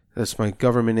Lara. That's my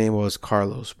government name was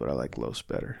Carlos, but I like Los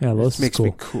better. Yeah, Los makes cool.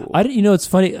 me cool. It's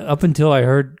funny. Up until I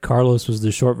heard Carlos was the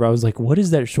short for, I was like, "What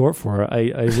is that short for?" I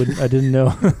didn't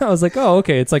know. I was like, "Oh,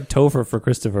 okay, it's like Topher for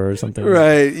Christopher or something."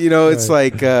 Right. It's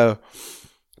like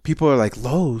people are like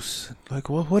Los. Like,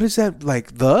 well, what is that?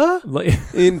 Like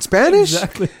in Spanish?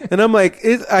 Exactly. And I'm like,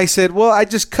 I said, well, I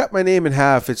just cut my name in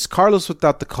half. It's Carlos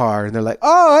without the car. And they're like,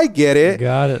 oh, I get it.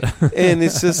 Got it. And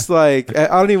it's just like, I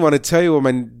don't even want to tell you what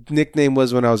my nickname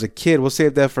was when I was a kid. We'll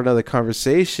save that for another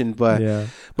conversation. But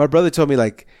my brother told me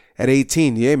like at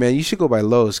 18, yeah, man, you should go by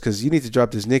Los because you need to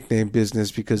drop this nickname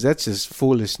business because that's just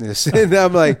foolishness. And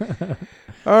I'm like,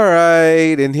 all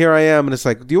right. And here I am. And it's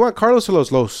like, do you want Carlos or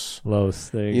Los? Los. Los.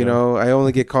 There you go. Know, I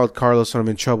only get called Carlos when I'm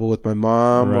in trouble with my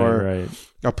mom or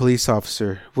a police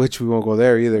officer, which we won't go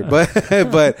there either.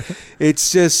 But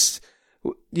it's just,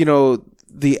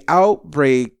 the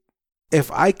outbreak, if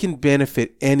I can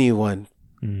benefit anyone,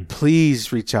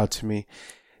 please reach out to me.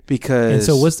 Because and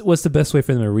so what's the best way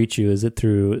for them to reach you? Is it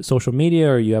through social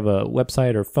media or you have a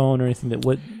website or phone or anything that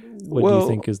what do you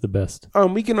think is the best?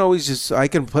 We can always I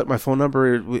can put my phone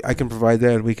number. I can provide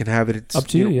that. And we can have it. It's up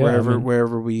to you.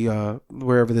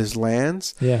 Wherever this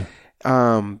lands. Yeah.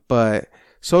 But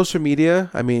social media,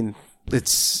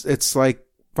 It's like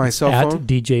my cell At phone.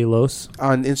 DJ Los.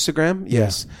 On Instagram,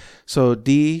 yes. Yeah. So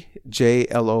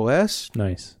DJLOS.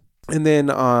 Nice. And then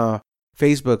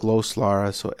Facebook, Los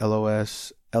Lara. So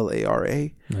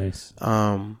LOSLARA. Nice.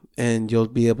 And you'll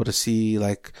be able to see,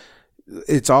 like,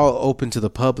 it's all open to the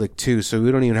public too. So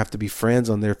we don't even have to be friends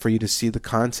on there for you to see the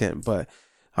content. But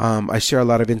I share a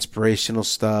lot of inspirational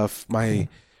stuff. My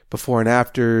before and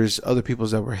afters, other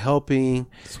people's that were helping.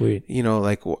 Sweet. You know,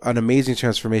 like an amazing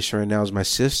transformation right now is my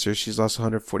sister. She's lost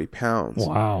 140 pounds.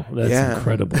 Wow. That's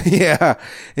incredible. Yeah.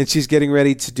 And she's getting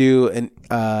ready to do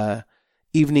an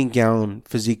evening gown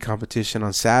physique competition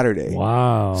on Saturday.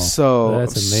 Wow. So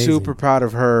that's I'm amazing. super proud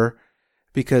of her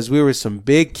because we were some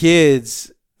big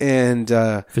kids. And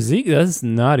physique, that's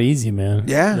not easy, man.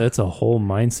 Yeah. That's a whole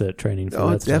mindset training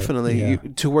for that stuff. Definitely. Yeah.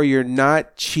 To where you're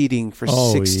not cheating for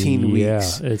 16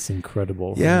 weeks. Yeah, it's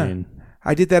incredible. Yeah.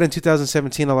 I did that in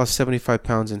 2017. I lost 75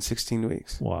 pounds in 16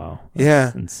 weeks. Wow.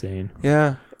 That's insane.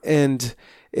 Yeah. And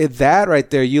that right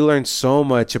there, you learn so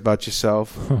much about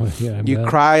yourself. Oh, yeah, you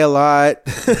cry a lot,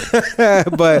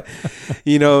 but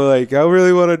you know, like, I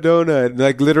really want a donut.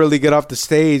 Like, literally get off the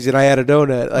stage and I had a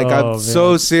donut. Like, I'm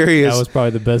so serious. That was probably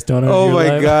the best donut. Oh of your my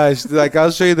life. gosh! Like,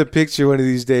 I'll show you the picture one of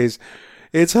these days.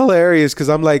 It's hilarious because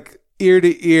I'm like ear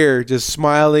to ear, just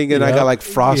smiling, and I got like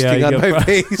frosting on my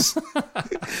face.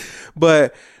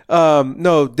 But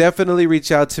no, definitely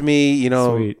reach out to me. You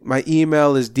know, Sweet. My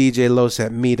email is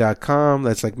djlos@me.com.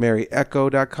 That's like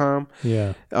maryecho.com.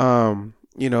 Yeah.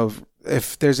 You know,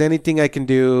 if there's anything I can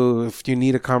do, if you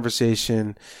need a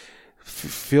conversation,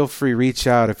 feel free, reach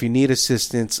out. If you need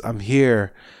assistance, I'm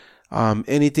here.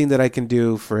 Anything that I can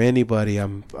do for anybody,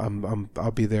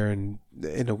 I'll be there in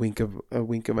a wink of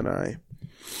an eye.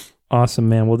 Awesome,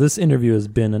 man. Well, this interview has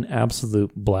been an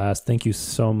absolute blast. Thank you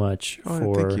so much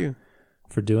Thank you.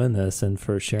 for doing this and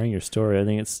for sharing your story. I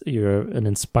think you're an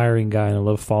inspiring guy, and I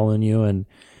love following you and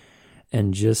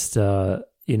just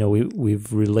you know,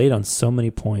 we've relayed on so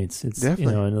many points. It's Definitely.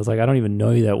 You know, and it's like I don't even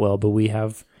know you that well, but we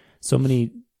have so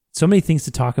many things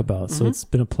to talk about. So it's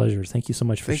been a pleasure. Thank you so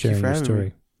much for sharing your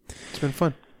story. It's been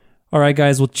fun. All right,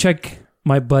 guys. Well, check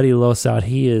my buddy Los out.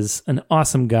 He is an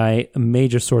awesome guy, a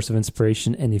major source of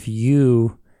inspiration. And if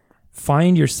you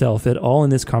find yourself at all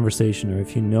in this conversation, or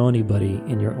if you know anybody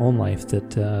in your own life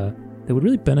that would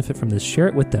really benefit from this, share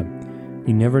it with them.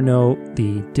 You never know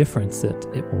the difference that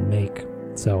it will make.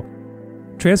 So,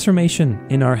 transformation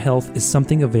in our health is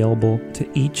something available to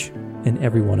each and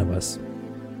every one of us.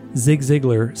 Zig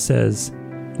Ziglar says,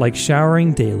 like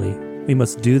showering daily, we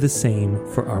must do the same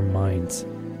for our minds.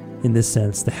 In this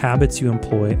sense, the habits you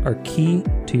employ are key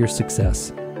to your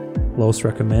success. Los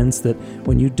recommends that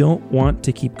when you don't want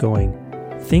to keep going,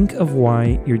 think of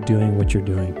why you're doing what you're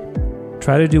doing.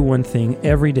 Try to do one thing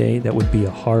every day that would be a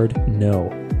hard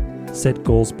no. Set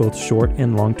goals both short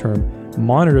and long term,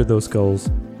 monitor those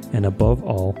goals, and above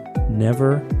all,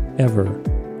 never, ever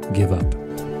give up.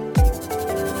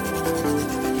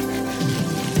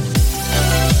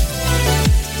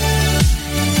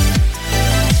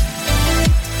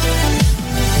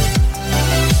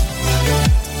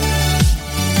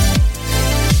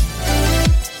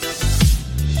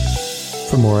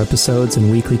 For more episodes and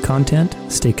weekly content,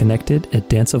 stay connected at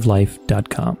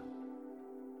danceoflife.com.